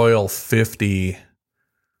Port Royal 50.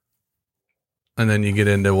 And then you get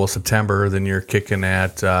into September, then you're kicking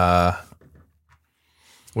at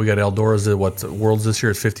we got Eldora's at what Worlds this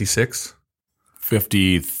year at 56?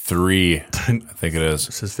 53, I think it is.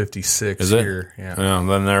 This is 56 Is it? here. Yeah. Yeah,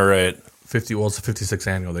 then they're right. 50 it's the 56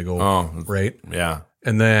 annual they go right. Yeah.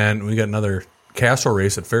 And then we got another Castle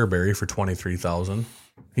race at Fairbury for 23,000.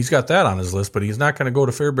 He's got that on his list, but he's not going to go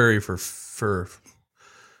to Fairbury for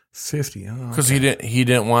 50. Because he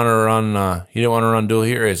didn't want to run dual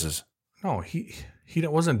heat races. No, he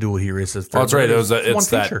wasn't dual heat races. Oh, that's right. It's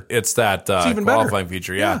that even qualifying better.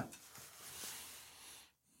 feature. Yeah.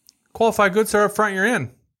 Qualify good, sir. Up front, you're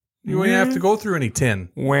in. You wouldn't have to go through any tin.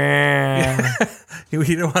 You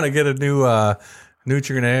don't want to get a new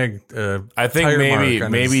nutrient egg. I think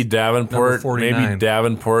maybe Davenport,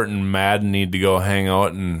 and Madden need to go hang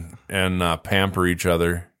out and pamper each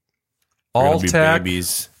other. All be tech.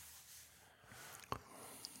 Babies.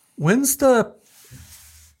 When's the?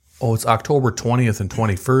 Oh, it's October 20th and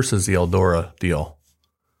 21st is the Eldora deal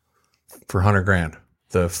for 100 grand.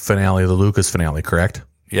 The finale, the Lucas finale, correct?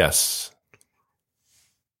 Yes.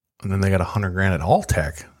 And then they got 100 grand at All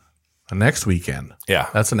Tech the next weekend.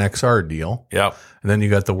 Yeah. That's an XR deal. Yep. And then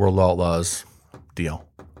you got the World Outlaws deal.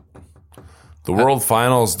 The World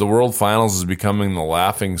Finals is becoming the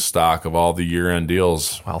laughing stock of all the year-end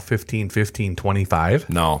deals. Well, 15, 25.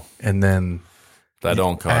 No. And then that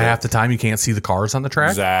don't cut half the time you can't see the cars on the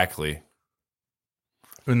track. Exactly.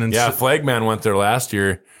 And then Flagman went there last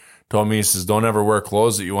year. Told me, he says, don't ever wear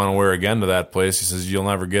clothes that you want to wear again to that place. He says, you'll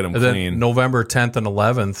never get them and clean. Then November 10th and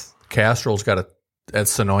 11th, Castrol's got at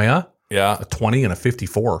Sonoya. Yeah. A 20 and a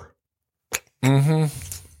 54.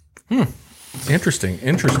 Mm-hmm.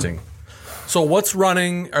 Interesting. So what's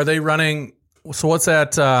running? Are they running? So what's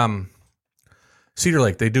at Cedar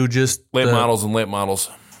Lake? They do just late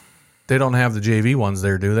models. They don't have the JV ones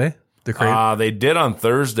there, do they? They did on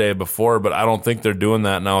Thursday before, but I don't think they're doing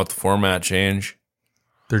that now with the format change.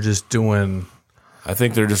 They're just doing. I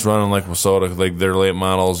think they're just running like Wasota, like their late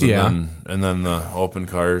models, and then the open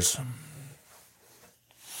cars.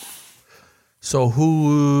 So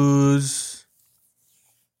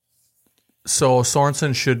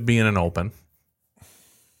Sorensen should be in an open.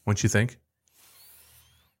 Wouldn't you think?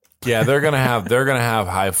 Yeah, they're gonna have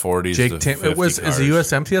high 40s. Jake to 50 cars. Is the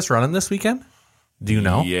USMTS running this weekend? Do you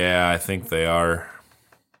know? Yeah, I think they are.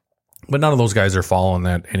 But none of those guys are following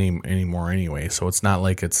that anymore anyway. So it's not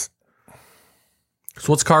like it's.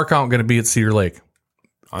 So what's car count going to be at Cedar Lake?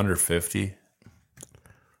 Under 50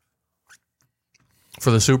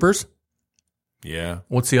 for the supers. Yeah.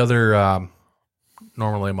 What's the other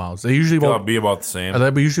normal late models? They usually be about the same.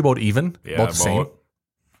 Are they usually about even? Yeah, about the same.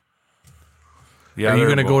 Yeah, are you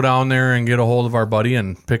going to go down there and get a hold of our buddy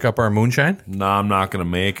and pick up our moonshine? No, I'm not going to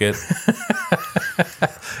make it.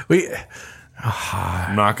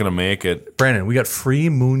 I'm not going to make it. Brandon, we got free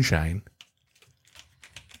moonshine.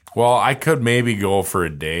 Well, I could maybe go for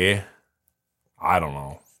a day. I don't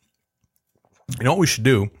know. You know what we should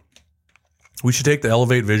do? We should take the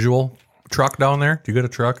Elevate Visual truck down there. Do you got a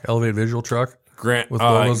truck? Elevate Visual truck? Grant, with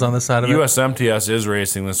logos on the side of it? USMTS is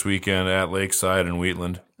racing this weekend at Lakeside and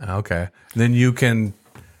Wheatland. Okay. Then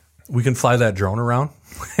we can fly that drone around.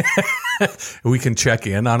 We can check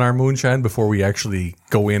in on our moonshine before we actually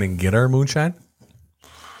go in and get our moonshine.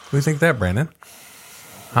 do you think of that, Brandon?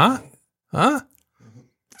 Huh?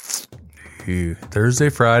 Thursday,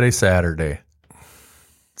 Friday, Saturday.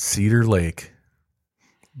 Cedar Lake.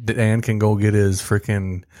 Dan can go get his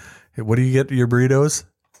freaking... What do you get your burritos?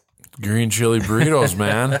 Green chili burritos,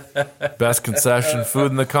 man. Best concession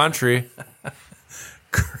food in the country.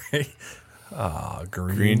 Great.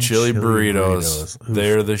 Green chili burritos.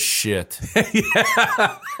 They're the shit.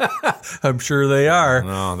 Yeah. I'm sure they are.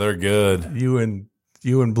 No, they're good. You and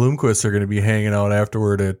Bloomquist are going to be hanging out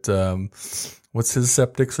afterward at what's his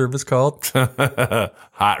septic service called? Hot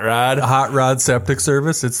Rod. Hot Rod Septic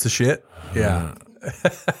Service. It's the shit. Yeah.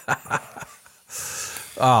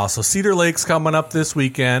 So Cedar Lake's coming up this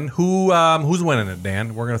weekend. Who's winning it,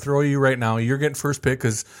 Dan? We're going to throw you right now. You're getting first pick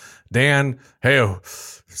because Dan,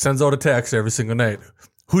 sends out a text every single night.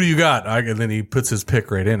 Who do you got? And then he puts his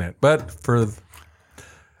pick right in it. But for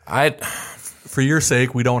your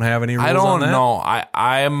sake, we don't have any rules on that.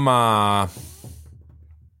 I don't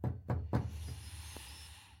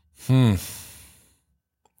know.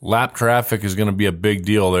 Lap traffic is going to be a big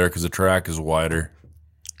deal there because the track is wider.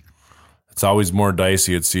 It's always more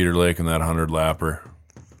dicey at Cedar Lake in that 100-lapper.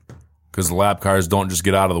 Because the lap cars don't just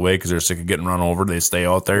get out of the way because they're sick of getting run over. They stay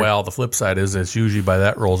out there. Well, the flip side is it's usually by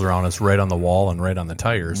that rolls around, it's right on the wall and right on the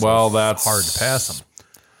tires. So well, that's hard to pass them.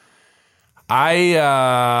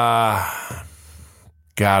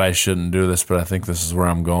 God, I shouldn't do this, but I think this is where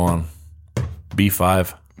I'm going.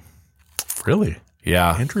 B5. Really?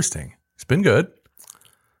 Yeah. Interesting. It's been good.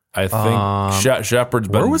 I think Shepard's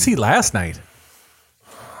been... Where was he last night?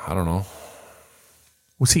 I don't know.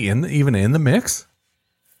 Was he even in the mix?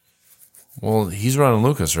 Well, he's running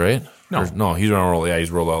Lucas, right? No, he's running Roll. Yeah,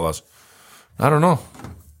 he's World of Outlaws. I don't know.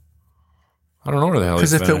 I don't know where the hell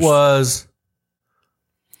he's finished. Because if it was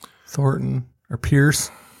Thornton or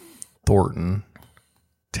Pierce, Thornton,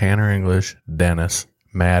 Tanner English, Dennis,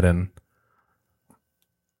 Madden.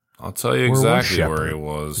 I'll tell you exactly where he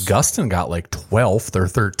was. Gustin got like 12th or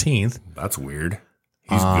 13th. That's weird.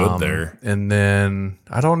 He's good there. And then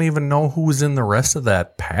I don't even know who was in the rest of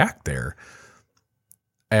that pack there.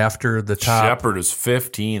 After the top, Shepard is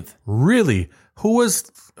 15th. Really? Who was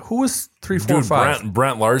 3, 4, 5?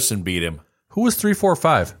 Brent Larson beat him. Who was 3, 4,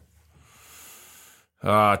 5?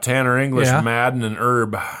 Tanner English, Madden, and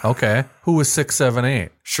Herb. Okay. Who was 6, 7, 8?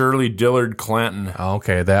 Shirley Dillard Clanton.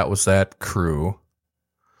 Okay, that was that crew.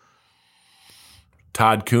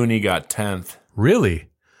 Todd Cooney got 10th. Really?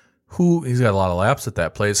 He's got a lot of laps at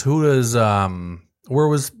that place. Who does where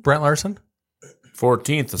was Brent Larson?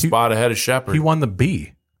 14th, a spot ahead of Shepard. He won the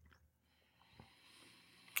B.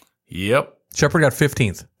 Yep. Shepard got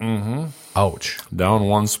 15th. Mm-hmm. Ouch. Down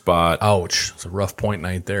one spot. Ouch. It's a rough point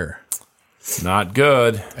night there. Not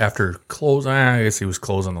good. After closing, I guess he was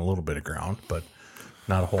closing a little bit of ground, but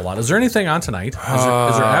not a whole lot. Is there anything on tonight? Is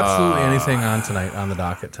there absolutely anything on tonight, on the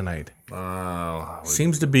docket tonight?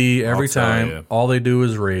 Seems to be every time all they do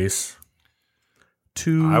is race.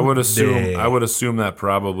 I would assume that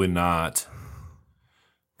probably not.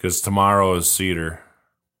 Because tomorrow is Cedar.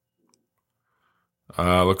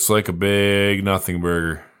 Looks like a big nothing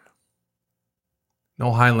burger.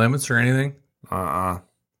 No high limits or anything?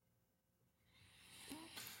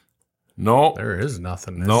 No. There is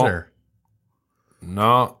nothing, is there?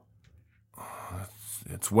 No.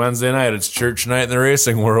 It's Wednesday night. It's church night in the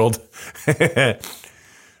racing world.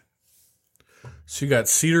 So you got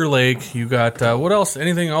Cedar Lake. You got what else?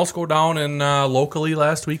 Anything else go down in locally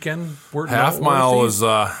last weekend? Half mile was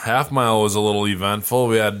a little eventful.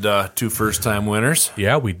 We had 2 first-time winners.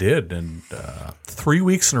 Yeah, we did, and 3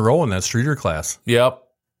 weeks in a row in that streeter class. Yep,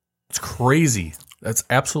 it's crazy. That's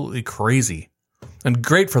absolutely crazy, and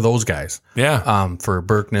great for those guys. Yeah, for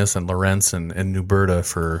Berkness and Lawrence and New Berta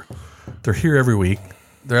they're here every week.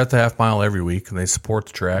 They're at the half mile every week, and they support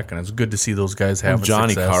the track, and it's good to see those guys have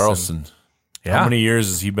Johnny success. Carlson. How many years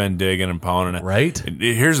has he been digging and pounding it? Right.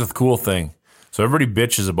 Here's the cool thing. So everybody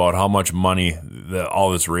bitches about how much money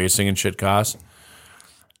all this racing and shit costs.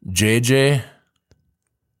 JJ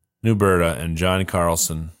Newberta and Johnny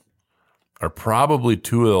Carlson are probably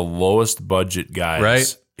 2 of the lowest budget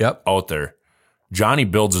guys out there. Johnny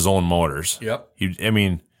builds his own motors. Yep. I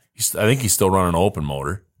think he's still running an open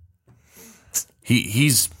motor.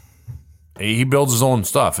 He builds his own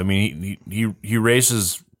stuff. I mean, he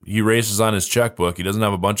races on his checkbook. He doesn't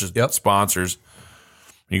have a bunch of sponsors.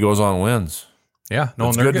 He goes on and wins. Yeah, no,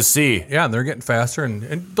 it's good to see. Yeah, and they're getting faster, and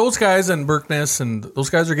those guys and Berkness and those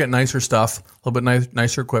guys are getting nicer stuff, a little bit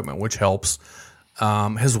nicer equipment, which helps.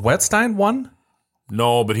 Has Wetstein won?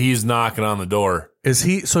 No, but he's knocking on the door. Is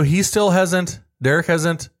he? So he still hasn't. Derek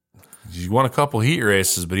hasn't. He's won a couple heat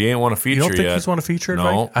races, but he ain't won a feature yet. You don't think he's won a feature?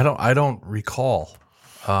 No, I don't recall.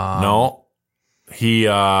 No, he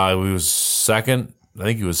was second. I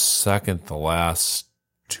think he was second the last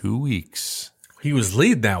 2 weeks. He was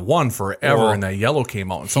leading that one forever, and that yellow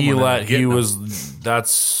came out. And that's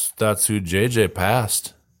who JJ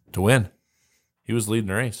passed to win. He was leading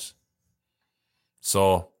the race.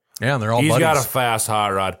 So yeah, and they're all he's buddies. got a fast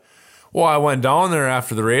hot rod. Well, I went down there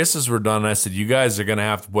after the races were done, and I said, you guys are going to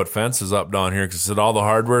have to put fences up down here, because I said, all the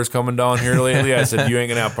hardware's coming down here lately. I said, you ain't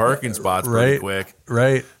going to have parking spots pretty quick.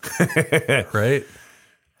 Right. Right.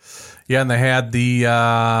 Yeah, and they had the,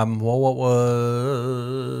 what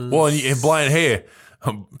was... Well,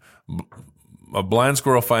 a blind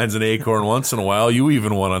squirrel finds an acorn once in a while. You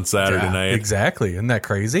even won on Saturday night. Exactly. Isn't that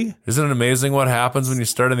crazy? Isn't it amazing what happens when you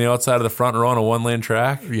start on the outside of the front row on a one-lane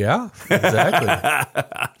track? Yeah, exactly.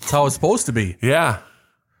 That's how it's supposed to be. Yeah.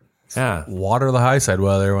 Yeah. Water the high side.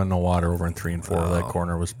 Well, there wasn't no water over in 3 and 4. That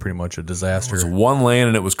corner was pretty much a disaster. It was one lane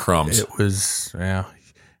and it was crumbs. It was, yeah.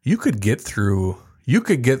 You could get through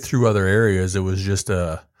other areas. It was just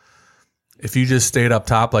if you just stayed up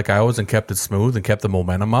top like I was and kept it smooth and kept the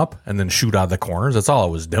momentum up and then shoot out the corners, that's all I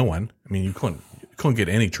was doing. I mean, you couldn't get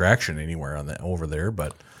any traction anywhere on that over there.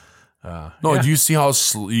 But do you see how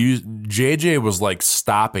JJ was like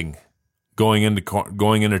stopping going into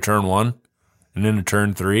turn 1 and into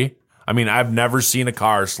turn 3? I mean, I've never seen a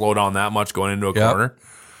car slow down that much going into a corner,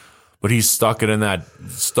 but he stuck it in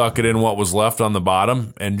what was left on the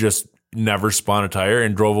bottom and just never spun a tire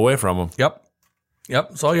and drove away from him. Yep.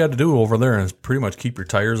 So all you had to do over there is pretty much keep your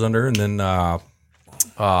tires under, and then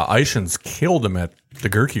Ishans killed him at the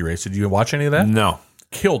Gerke race. Did you watch any of that? No.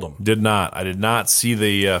 Killed him. Did not. I did not see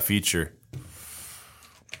the feature.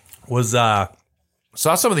 Saw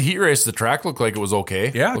some of the heat race. The track looked like it was okay.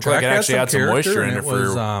 Yeah, looked like it actually had some moisture in it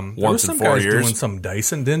for once in 4 years. Doing some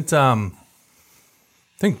Dyson. Didn't I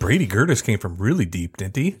think Brady Gertis came from really deep,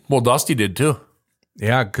 didn't he? Well, Dusty did too.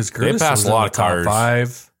 Yeah, because Gertis passed was a lot in of the top cars.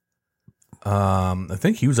 5. I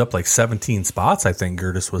think he was up like 17 spots. I think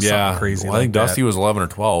Gertis was something crazy. Well, I think Dusty was 11 or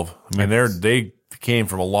 12. I mean, they came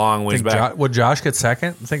from a long ways back. Would Josh get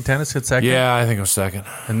second? I think Tennis get second. Yeah, I think it was second.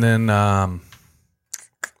 And then,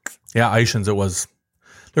 Ishans, it was.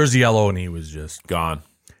 There's yellow, and he was just gone.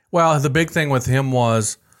 Well, the big thing with him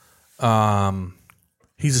was,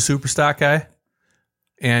 he's a super stock guy,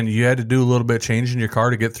 and you had to do a little bit of change in your car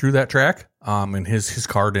to get through that track. And his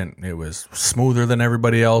car didn't. It was smoother than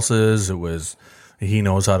everybody else's. He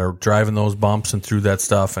knows how to drive in those bumps and through that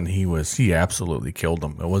stuff, and he absolutely killed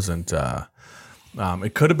them. It wasn't.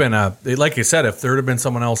 It could have been like you said, if there had been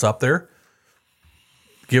someone else up there,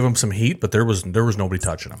 give him some heat. But there was nobody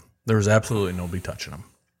touching him. There was absolutely nobody touching him.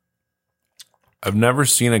 I've never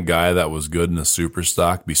seen a guy that was good in a super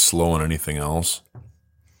stock be slow in anything else.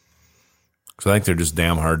 Because I think they're just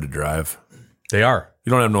damn hard to drive. They are. You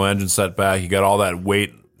don't have no engine setback. You got all that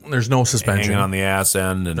weight. There's no suspension hanging on the ass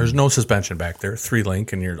end. And there's no suspension back there. 3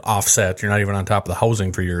 link, and you're offset. You're not even on top of the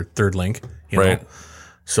housing for your 3rd link. You know?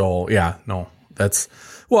 So yeah, no, that's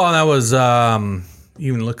well. And that was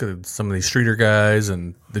even look at some of these streeter guys,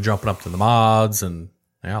 and they're jumping up to the mods, and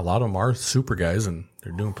a lot of them are super guys, and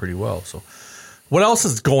they're doing pretty well. So. What else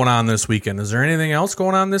is going on this weekend? Is there anything else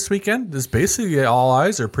going on this weekend? This basically all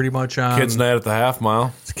eyes are pretty much on kids' night at the half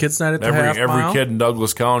mile. It's kids' night at the half mile. Every kid in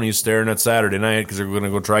Douglas County is staring at Saturday night because they're going to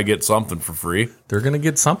go try to get something for free. They're going to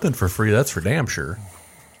get something for free. That's for damn sure.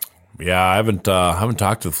 Yeah, I haven't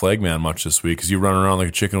talked to the flagman much this week because you run around like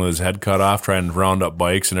a chicken with his head cut off trying to round up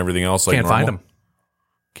bikes and everything else. Like Can't find them.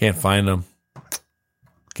 Can't find them.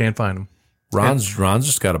 Can't find them. Ron's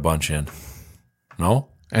just got a bunch in. No.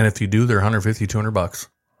 And if you do, they're $150, $200.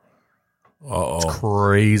 It's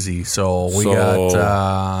crazy. So we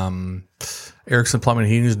got Erickson Plumbing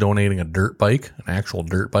Heating is donating a dirt bike, an actual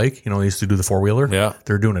dirt bike. You know, they used to do the 4-wheeler. Yeah.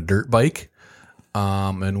 They're doing a dirt bike.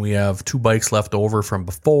 And we have 2 bikes left over from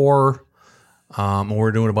before. And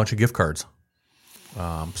we're doing a bunch of gift cards.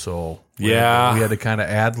 So we had to kind of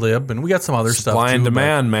ad lib, and we got some other stuff. Supply and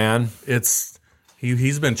demand, man.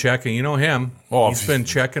 He's been checking. You know him. He's been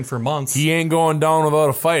checking for months. He ain't going down without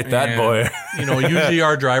a fight, that boy. Usually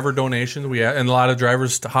our driver donations, and a lot of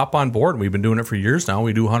drivers hop on board. And we've been doing it for years now.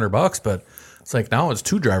 We do $100, but it's like now it's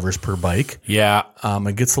 2 drivers per bike. Yeah.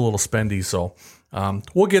 It gets a little spendy. So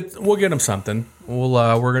we'll get him something.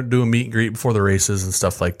 We're gonna do a meet and greet before the races and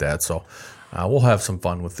stuff like that. So we'll have some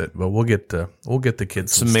fun with it. But we'll get the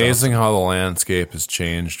kids. It's amazing how the landscape has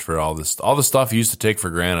changed for all this. All the stuff you used to take for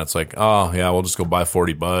granted. It's like, oh yeah, we'll just go buy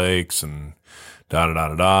 40 bikes and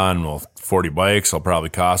and 40 bikes will probably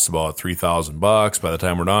cost about $3,000 by the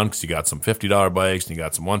time we're done because you got some $50 bikes and you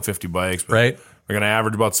got some $150 bikes. But right. We're gonna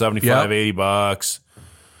average about $75, $80.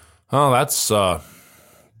 Oh, that's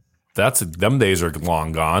them days are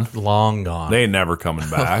long gone. Long gone. They ain't never coming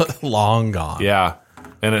back. Long gone. Yeah.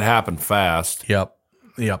 And it happened fast. Yep.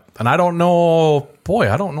 And I don't know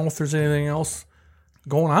if there's anything else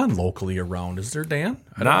going on locally around. Is there, Dan?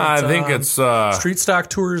 I think it's Street Stock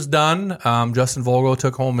Tour is done. Justin Vogel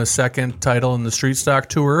took home his second title in the Street Stock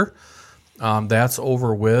Tour. That's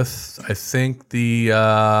over with. I think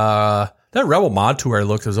that Rebel Mod Tour I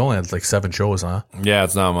looked, it was only had like 7 shows, huh? Yeah,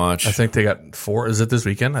 it's not much. I think they got 4. Is it this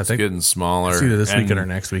weekend? I think it's getting smaller. It's either this weekend or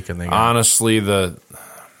next weekend. They got. Honestly,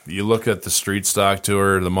 you look at the Street Stock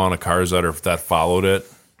Tour, the amount of cars that followed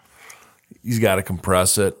it. He's got to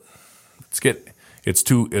compress it. It's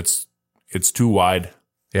too wide.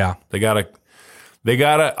 Yeah, they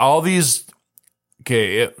gotta all these.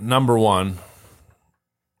 Okay, number one,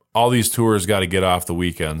 all these tours got to get off the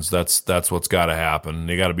weekends. That's what's got to happen.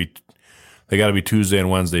 They got to be Tuesday and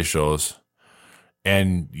Wednesday shows,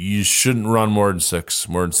 and you shouldn't run more than six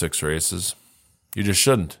races. You just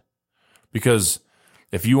shouldn't, because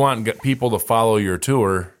if you want people to follow your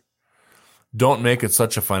tour, don't make it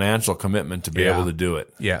such a financial commitment to be able to do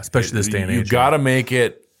it. Yeah, especially this day and age. You got to make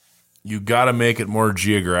it more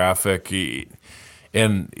geographic.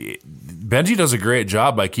 And Benji does a great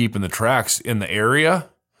job by keeping the tracks in the area.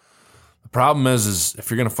 The problem is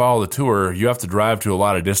if you're going to follow the tour, you have to drive to a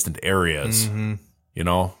lot of distant areas. Mm-hmm. You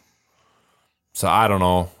know? So I don't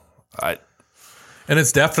know. And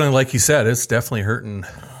it's definitely, like you said, it's definitely hurting.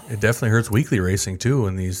 It definitely hurts weekly racing too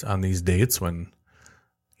on these dates when,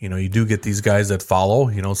 you know, you do get these guys that follow.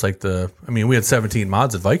 You know, it's like we had 17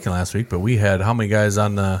 mods at Viking last week, but we had how many guys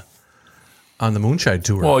on the Moonshine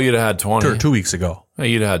Tour? Well, you'd have had 20. 2 weeks ago. Yeah,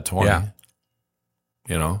 you'd have had 20. Yeah.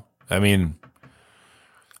 You know, I mean,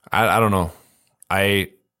 I don't know. I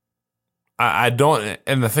don't,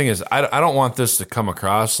 and the thing is, I don't want this to come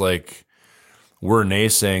across like we're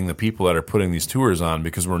naysaying the people that are putting these tours on,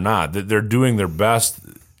 because we're not. They're doing their best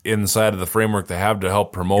inside of the framework they have to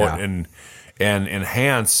help promote and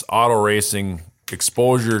enhance auto racing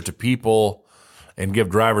exposure to people and give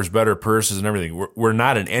drivers better purses and everything. We're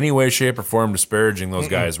not in any way, shape, or form disparaging those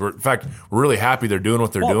guys. In fact, we're really happy they're doing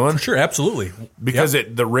what they're doing. For sure, absolutely. Because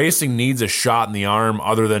the racing needs a shot in the arm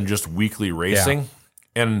other than just weekly racing. Yeah.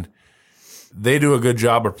 And they do a good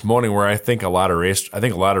job of promoting, where I think a lot of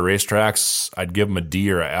racetracks, I'd give them a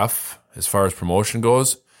D or a F as far as promotion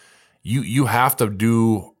goes. You have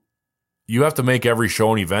to make every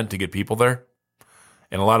show an event to get people there.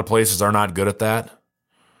 And a lot of places are not good at that.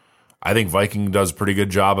 I think Viking does a pretty good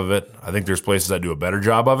job of it. I think there's places that do a better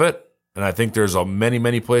job of it. And I think there's many,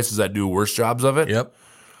 many places that do worse jobs of it. Yep.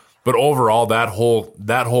 But overall, that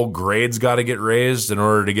whole grade's got to get raised in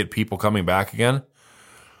order to get people coming back again.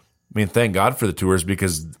 I mean, thank God for the tours,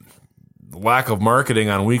 because the lack of marketing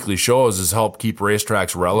on weekly shows has helped keep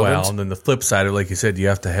racetracks relevant. Well, and then the flip side of, like you said, you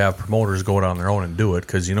have to have promoters go out on their own and do it,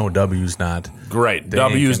 because you know W's not. Great.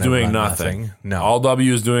 W's doing nothing. No. All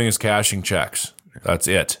W is doing is cashing checks. That's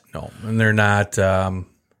it. No. And they're not,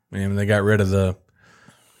 they got rid of the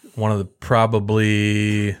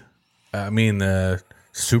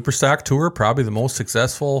Super Stock Tour, probably the most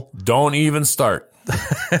successful. Don't even start.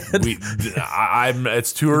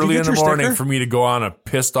 It's too early in the morning for me to go on a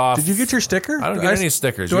pissed off. Did you get your sticker? I don't get any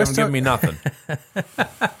stickers. You haven't given me nothing.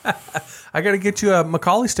 I got to get you a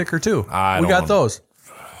Macaulay sticker too. We got those.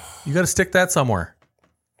 You got to stick that somewhere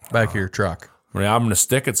back of your truck. I'm going to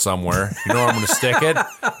stick it somewhere. You know where I'm going to stick it?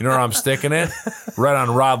 You know where I'm sticking it? Right on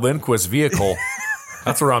Rod Lindquist's vehicle.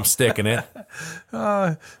 That's where I'm sticking it.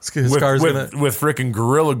 His car's with freaking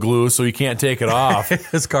Gorilla Glue, so you can't take it off.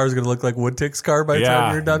 His car's going to look like Woodtick's car by the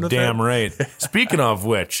time you're done with it. Damn right. Speaking of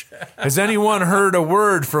which, has anyone heard a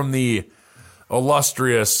word from the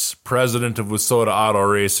illustrious president of Wissota Auto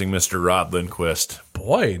Racing, Mr. Rod Lindquist?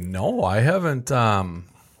 Boy, no, I haven't.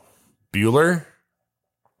 Bueller?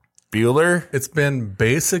 It's been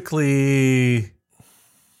basically,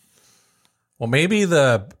 well, maybe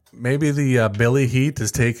the Billy Heat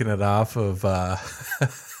is taking it off of.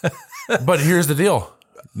 But here's the deal: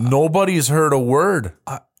 nobody's heard a word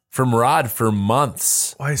from Rod for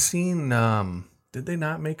months. I seen. Did they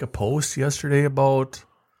not make a post yesterday about?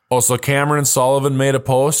 Oh, so Cameron Sullivan made a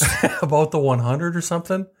post about the 100 or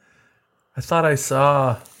something. I thought I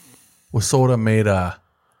saw Wissota made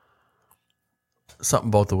something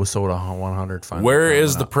about the Wissota 100. Where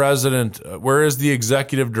is the president? Where is the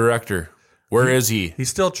executive director? Where is he? He's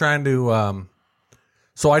still trying to.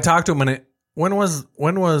 So I talked to him, and when was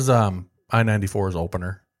I-94's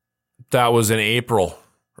opener? That was in April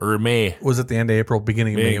or May. Was it the end of April,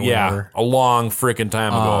 beginning of May? Yeah, a long freaking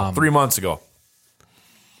time ago. 3 months ago.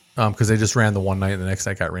 Because they just ran the one night, and the next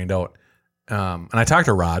night got rained out. And I talked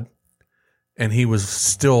to Rod, and he was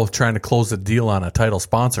still trying to close the deal on a title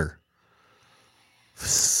sponsor.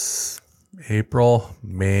 April,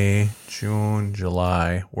 May, June,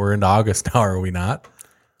 July. We're into August now, are we not?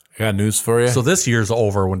 I got news for you. So this year's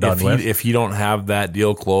over when done with. If you don't have that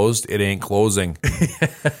deal closed, it ain't closing.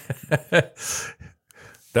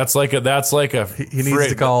 That's like a. He needs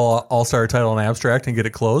to call All-Star Title and Abstract and get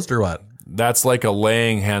it closed, or what? That's like a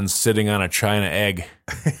laying hen sitting on a China egg.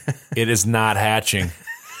 It is not hatching.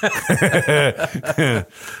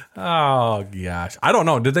 Oh gosh, I don't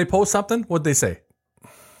know. Did they post something? What'd they say?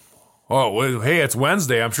 Oh, well, hey, it's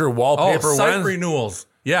Wednesday. I'm sure wallpaper site Wednesday. renewals.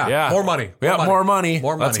 Yeah, more money. More money.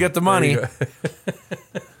 Let's get the money.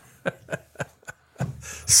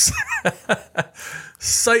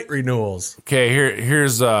 Site renewals. Okay,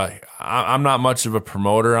 here's I'm not much of a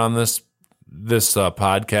promoter on this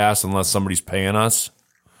podcast unless somebody's paying us.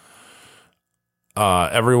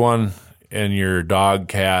 Everyone and your dog,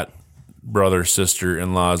 cat, brother, sister,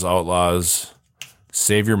 in-laws, outlaws,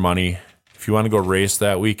 save your money. If you want to go race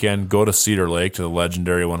that weekend, go to Cedar Lake to the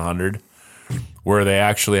Legendary 100, where they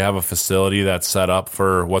actually have a facility that's set up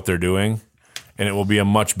for what they're doing, and it will be a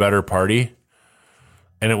much better party,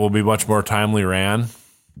 and it will be much more timely ran,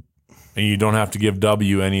 and you don't have to give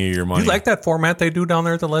W any of your money. You like that format they do down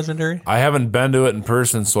there at the Legendary? I haven't been to it in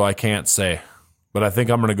person, so I can't say, but I think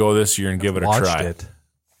I'm going to go this year and give it a try. It.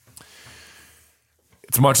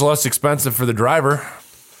 It's much less expensive for the driver.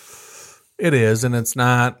 It is, and it's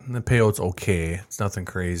not. The payout's okay. It's nothing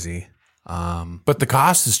crazy. But the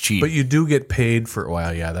cost is cheap. But you do get paid for.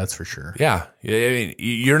 Well, yeah, that's for sure. Yeah, I mean,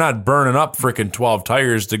 you're not burning up freaking 12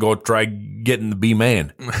 tires to go try getting the B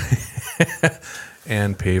main.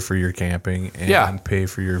 And pay for your camping, and pay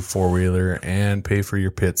for your four-wheeler, and pay for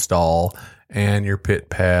your pit stall, and your pit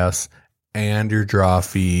pass, and your draw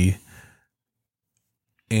fee,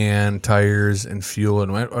 and tires and fuel.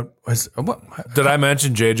 And what did I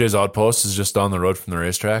mention? JJ's Outpost is just down the road from the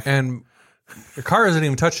racetrack, and your car hasn't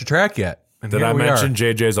even touched the track yet. And did I mention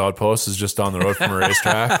JJ's Outpost is just down the road from the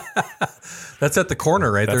racetrack? That's at the corner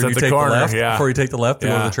right there. You take the left before you take the left to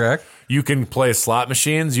go to the track. You can play slot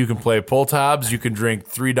machines. You can play pull tabs. You can drink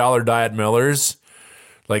 $3 Diet Millers,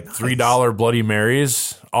 like $3 Bloody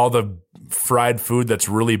Marys. All the fried food that's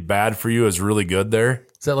really bad for you is really good there.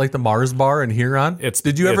 Is that like the Mars Bar in Huron?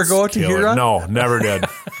 Did you ever go out to Huron? No, never did.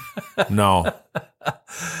 No.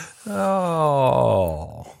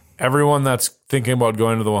 Oh. Everyone that's thinking about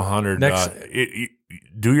going to the 100,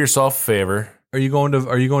 do yourself a favor. Are you going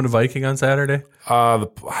to Viking on Saturday?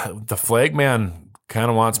 The flag man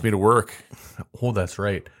kind of wants me to work. Oh, that's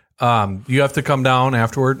right. You have to come down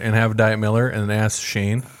afterward and have a Diet Miller and ask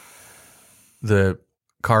Shane, the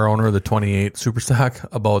car owner of the 28 Superstock,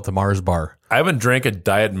 about the Mars Bar. I haven't drank a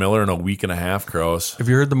Diet Miller in a week and a half, Kraus. Have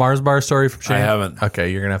you heard the Mars Bar story from Shane? I haven't.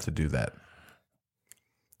 Okay, you're gonna have to do that.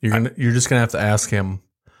 You're just gonna have to ask him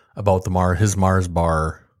about his Mars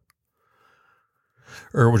Bar,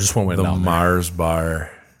 or just one went down the Mars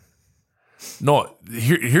Bar. No,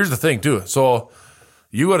 here's the thing too. So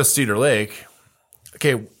you go to Cedar Lake.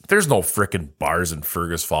 Okay, there's no freaking bars in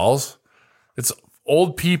Fergus Falls. It's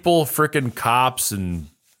old people, freaking cops, and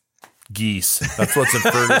geese. That's what's in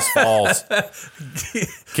Fergus Falls.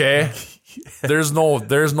 Okay, there's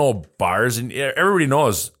no bars, and everybody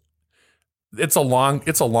knows it's a long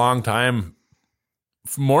time.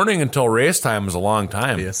 Morning until race time is a long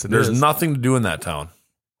time. Yes, There's nothing to do in that town.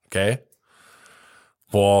 Okay,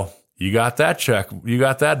 well, you got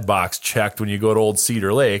that box checked when you go to Old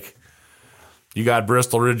Cedar Lake. You got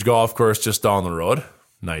Bristol Ridge Golf Course just down the road.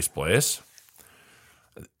 Nice place.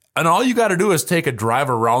 And all you got to do is take a drive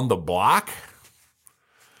around the block.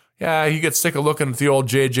 Yeah, you get sick of looking at the old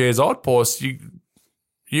JJ's Outpost.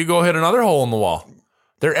 You go hit another hole in the wall.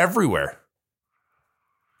 They're everywhere.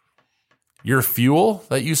 Your fuel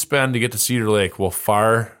that you spend to get to Cedar Lake will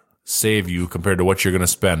far save you compared to what you're going to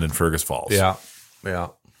spend in Fergus Falls. Yeah.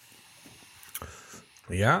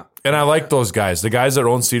 And I like those guys. The guys that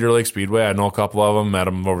own Cedar Lake Speedway, I know a couple of them, met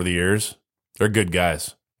them over the years. They're good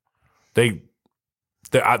guys.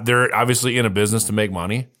 They're obviously in a business to make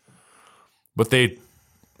money, but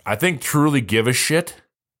I think, truly give a shit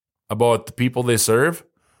about the people they serve.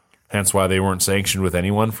 Hence why they weren't sanctioned with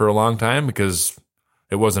anyone for a long time, because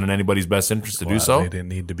it wasn't in anybody's best interest to do so. They didn't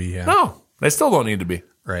need to be. Yeah. No, they still don't need to be.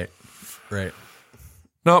 Right.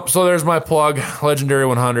 Nope. So there's my plug. Legendary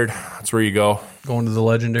 100. That's where you go. Going to the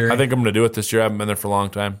Legendary. I think I'm going to do it this year. I haven't been there for a long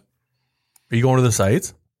time. Are you going to the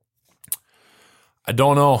sites? I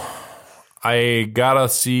don't know. I got to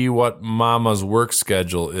see what Mama's work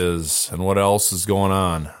schedule is and what else is going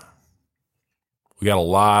on. We got a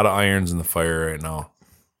lot of irons in the fire right now.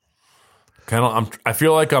 I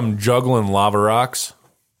feel like I'm juggling lava rocks.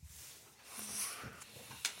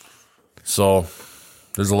 So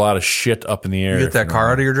there's a lot of shit up in the air. You get that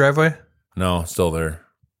car out of your driveway? No, it's still there.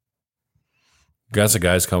 Got some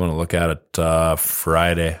guys coming to look at it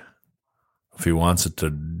Friday. If he wants it to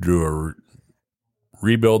do a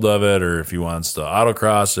rebuild of it, or if he wants to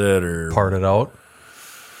autocross it, or part it out.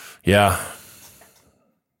 Yeah.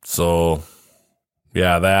 So,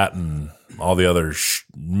 yeah, that and all the other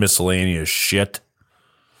miscellaneous shit.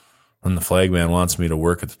 And the flagman wants me to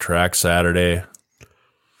work at the track Saturday,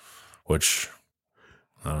 which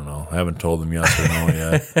I don't know. I haven't told him yes or no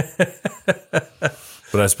yet.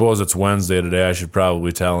 But I suppose it's Wednesday today. I should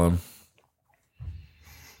probably tell him.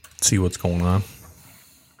 See what's going on.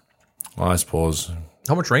 Well, I suppose.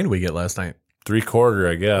 How much rain did we get last night?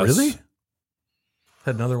 3/4, I guess. Really?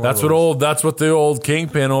 Had another one. That's what the old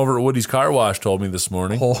kingpin over at Woody's Car Wash told me this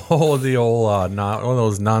morning. Oh, the old one of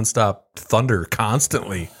those nonstop thunder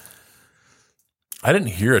constantly. I didn't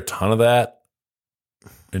hear a ton of that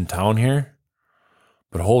in town here,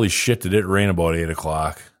 but holy shit, did it rain about 8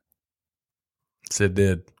 o'clock. It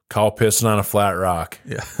did. Cow pissing on a flat rock.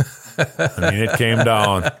 Yeah. I mean, it came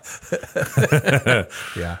down.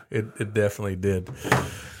 Yeah, it definitely did.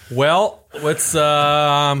 Well, it's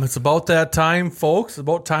about that time, folks. It's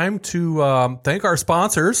about time to thank our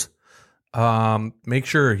sponsors. Make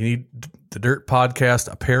sure you need the Dirt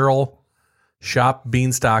Podcast apparel. Shop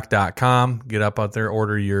beanstalk.com. Get up out there,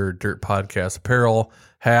 order your Dirt Podcast apparel,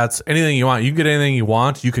 hats, anything you want. You can get anything you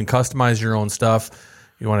want. You can customize your own stuff.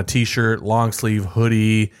 You want a t-shirt, long sleeve,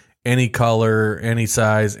 hoodie, any color, any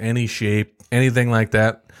size, any shape, anything like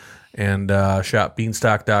that. And shop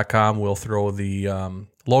beanstalk.com. We'll throw the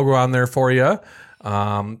logo on there for you.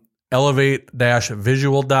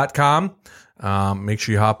 Elevate-visual.com. Make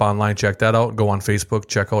sure you hop online, check that out. Go on Facebook,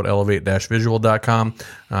 check out elevate-visual.com.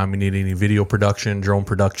 You need any video production, drone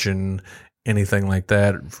production, anything like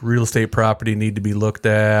that. Real estate property need to be looked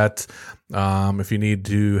at. If you need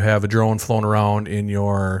to have a drone flown around in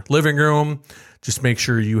your living room, just make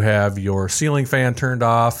sure you have your ceiling fan turned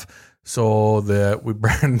off so that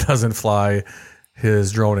Brandon doesn't fly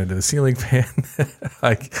his drone into the ceiling fan.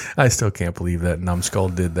 I still can't believe that numbskull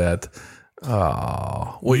did that.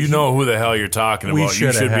 Oh, well, you know who the hell you're talking about.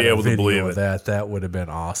 You should be able to believe it. That would have been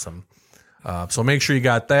awesome. So make sure you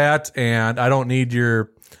got that. And I don't need your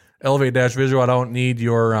Elevate-Visual. I don't need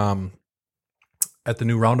your at the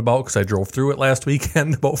new roundabout because I drove through it last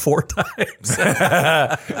weekend about 4 times.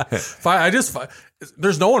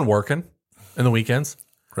 There's no one working in the weekends.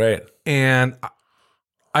 Right. And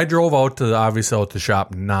I drove out to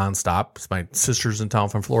shop nonstop. It's my sister's in town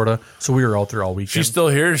from Florida, so we were out there all weekend. She's still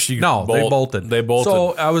here? They bolted. They bolted.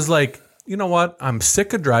 So I was like, you know what? I'm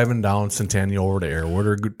sick of driving down Centennial over to Airwood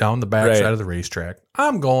or down the back side of the racetrack.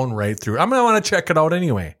 I'm going right through. I'm going to want to check it out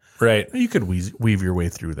anyway. Right. You could weave your way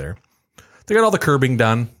through there. They got all the curbing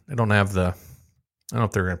done. They don't have I don't know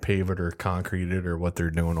if they're going to pave it or concrete it or what they're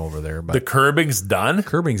doing over there. But the curbing's done?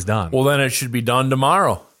 Curbing's done. Well, then it should be done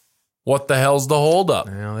tomorrow. What the hell's the holdup?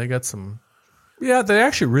 Yeah, they got some. Yeah, they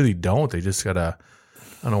actually really don't. They just got I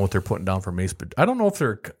don't know what they're putting down for mace, but I don't know if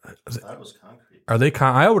they're. That was concrete. Are they?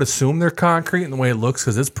 I would assume they're concrete in the way it looks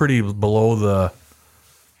because it's pretty below the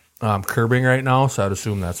curbing right now. So I'd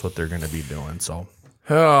assume that's what they're going to be doing. So.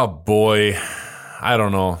 Oh boy, I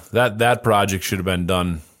don't know. That project should have been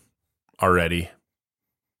done already.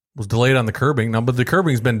 Was delayed on the curbing now, but the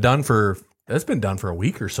curbing's been done for. That's been done for a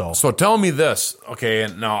week or so. So tell me this, okay?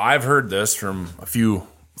 And now I've heard this from a few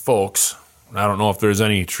folks. I don't know if there's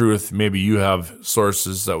any truth. Maybe you have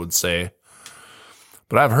sources that would say,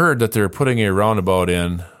 but I've heard that they're putting a roundabout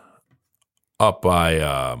in up by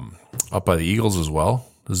the Eagles as well.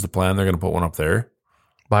 This is the plan. They're going to put one up there.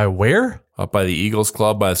 By where? Up by the Eagles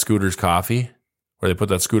Club, by Scooter's Coffee, where they put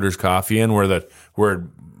that Scooter's Coffee in, where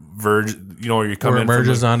Verge, you come in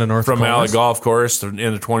merges onto North from Alley Golf Course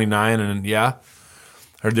into 29, and I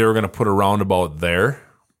heard they were going to put a roundabout there,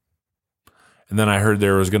 and then I heard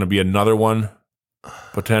there was going to be another one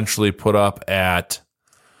potentially put up at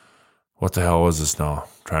what the hell was this now? I'm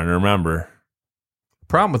trying to remember.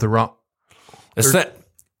 Problem with the round. It's that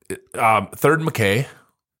Third and McKay.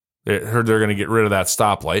 They heard they're going to get rid of that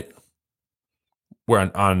stoplight.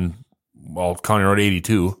 Where on County Road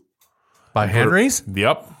 82 by Henry's.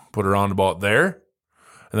 Yep. Put a roundabout there.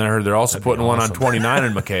 And then I heard they're also putting one on 29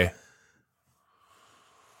 in McKay.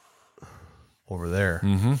 Over there.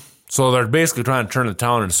 Mm-hmm. So they're basically trying to turn the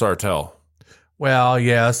town into Sartell. Well,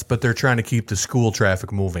 yes, but they're trying to keep the school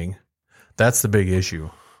traffic moving. That's the big issue.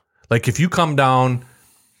 Like if you come down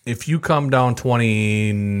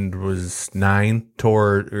 29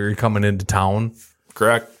 or you're coming into town.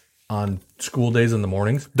 Correct. On school days in the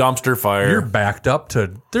mornings, Dumpster fire. you're backed up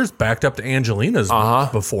to Angelina's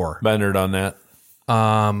before. Been there, done that.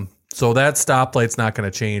 So that stoplight's not going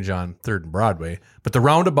to change on 3rd and Broadway, but the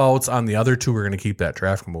roundabouts on the other two are going to keep that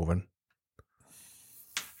traffic moving.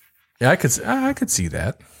 Yeah, I could see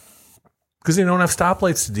that because they don't have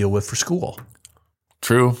stoplights to deal with for school.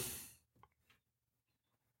 True.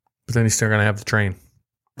 But then you're still going to have the train.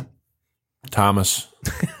 Thomas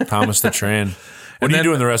the train. What are you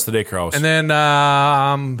doing the rest of the day, Kraus? And then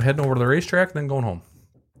I'm heading over to the racetrack and then going home.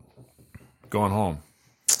 Going home.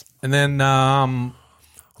 And then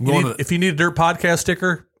if you need a Dirt Podcast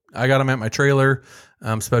sticker, I got them at my trailer.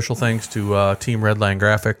 Special thanks to Team Redline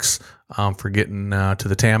Graphics for getting to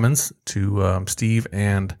the Tammans, to Steve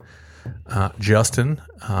and Justin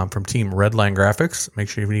from Team Redline Graphics. Make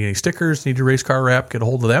sure if you need any stickers, need your race car wrap, get a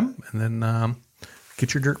hold of them, and then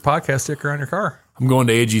get your Dirt Podcast sticker on your car. I'm going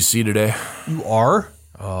to AGC today. You are?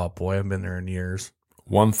 Oh, boy, I haven't been there in years.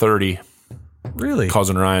 1:30. Really?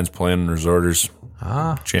 Cousin Ryan's playing in Resorters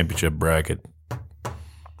championship bracket.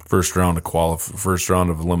 First round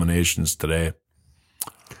of eliminations today.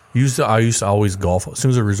 I used to always golf. As soon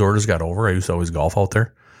as the Resorters got over, I used to always golf out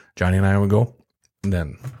there. Johnny and I would go. And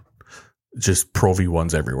then just Pro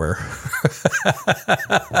V1s everywhere.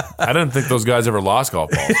 I didn't think those guys ever lost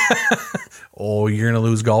golf balls. Oh, you're going to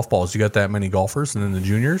lose golf balls. You got that many golfers and then the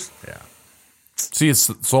juniors? Yeah. See,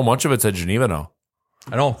 it's so much of it's at Geneva now.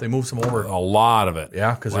 I know. They moved some over. A lot of it.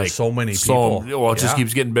 Yeah, because there's so many people. It just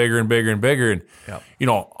keeps getting bigger and bigger and bigger. And,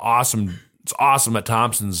 awesome. It's awesome that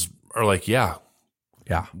Thompsons are like, yeah,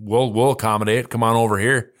 we'll accommodate. Come on over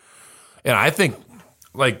here. And I think,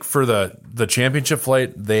 like, for the championship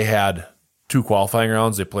flight, they had 2 qualifying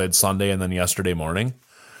rounds. They played Sunday and then yesterday morning.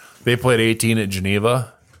 They played 18 at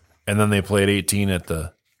Geneva, and then they played 18 at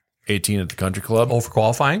the country club. Oh, for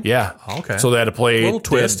qualifying? Yeah. Oh, okay. So they had to play a little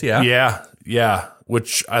twist, yeah. Yeah,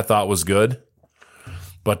 which I thought was good.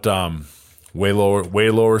 But way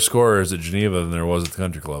lower scorers at Geneva than there was at the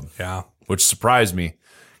country club. Yeah. Which surprised me,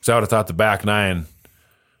 because I would have thought the back 9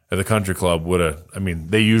 at the country club would have,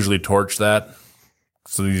 they usually torch that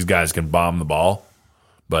so these guys can bomb the ball,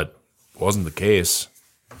 but it wasn't the case.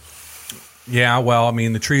 Yeah, well,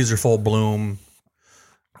 the trees are full bloom.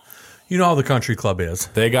 You know how the country club is.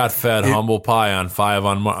 They got fed humble pie on 5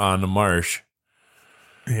 on the marsh.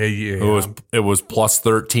 Yeah. It was plus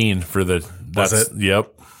 13 for the. Was it?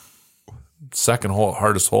 Yep. Second hole,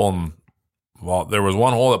 hardest hole. There was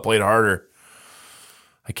one hole that played harder.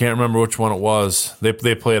 I can't remember which one it was.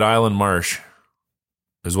 They played Island Marsh,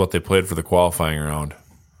 is what they played for the qualifying round.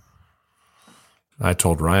 I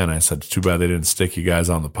told Ryan, I said, too bad they didn't stick you guys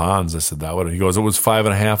on the ponds. I said, that would. He goes, it was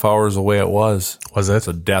 5.5 hours away. It was. Was it? It's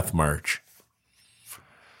a death march.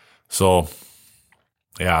 So,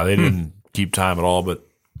 yeah, they didn't keep time at all, but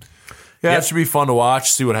yeah, it should be fun to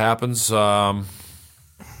watch, see what happens. Not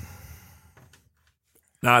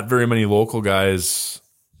very many local guys.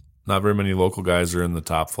 Not very many local guys are in the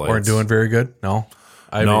top flights. Weren't doing very good? No?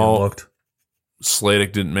 I haven't even looked.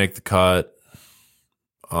 Sladek didn't make the cut.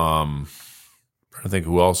 I think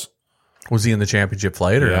who else? Was he in the championship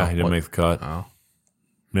flight? Yeah, he didn't make the cut. Oh.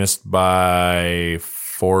 Missed by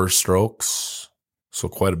 4 strokes, so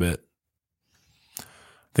quite a bit. I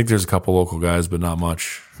think there's a couple local guys, but not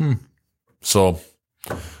much. So,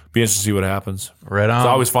 be interesting to see what happens. Right on. It's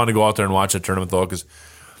always fun to go out there and watch that tournament, though, because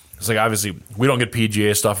it's like, obviously, we don't get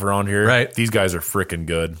PGA stuff around here. Right. These guys are freaking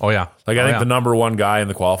good. Oh, yeah. Like, I think the number 1 guy in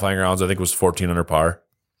the qualifying rounds, I think, was 14 under par.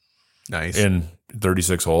 Nice. In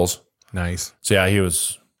 36 holes. Nice. So, yeah,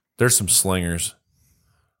 there's some slingers.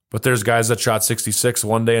 But there's guys that shot 66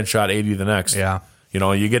 one day and shot 80 the next. Yeah.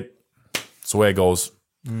 It's the way it goes.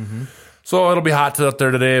 Mm-hmm. So, it'll be hot out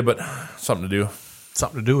there today, but something to do.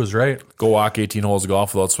 Something to do is right. Go walk 18 holes of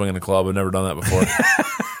golf without swinging a club. I've never done that before.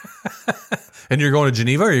 And you're going to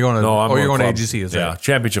Geneva, or you're going to? No, you're going club. to AGC. Is yeah,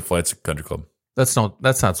 championship flights at country club. That's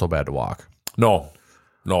not so bad to walk. No,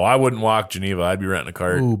 I wouldn't walk Geneva. I'd be renting a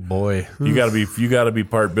cart. Oh boy, you gotta be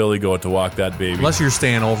part Billy Goat to walk that baby. Unless you're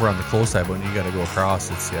staying over on the close side, but when you got to go across,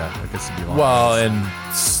 it gets to be long. Well, and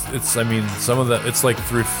it's some of the it's like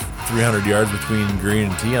 300 yards between green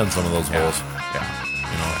and tee on some of those holes.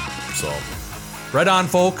 Yeah, So. Right on,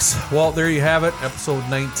 folks. Well, there you have it. Episode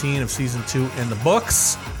 19 of Season 2 in the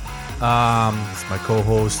books. It's my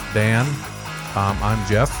co-host, Dan. I'm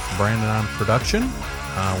Jeff, Brandon on production.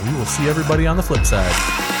 We will see everybody on the flip side.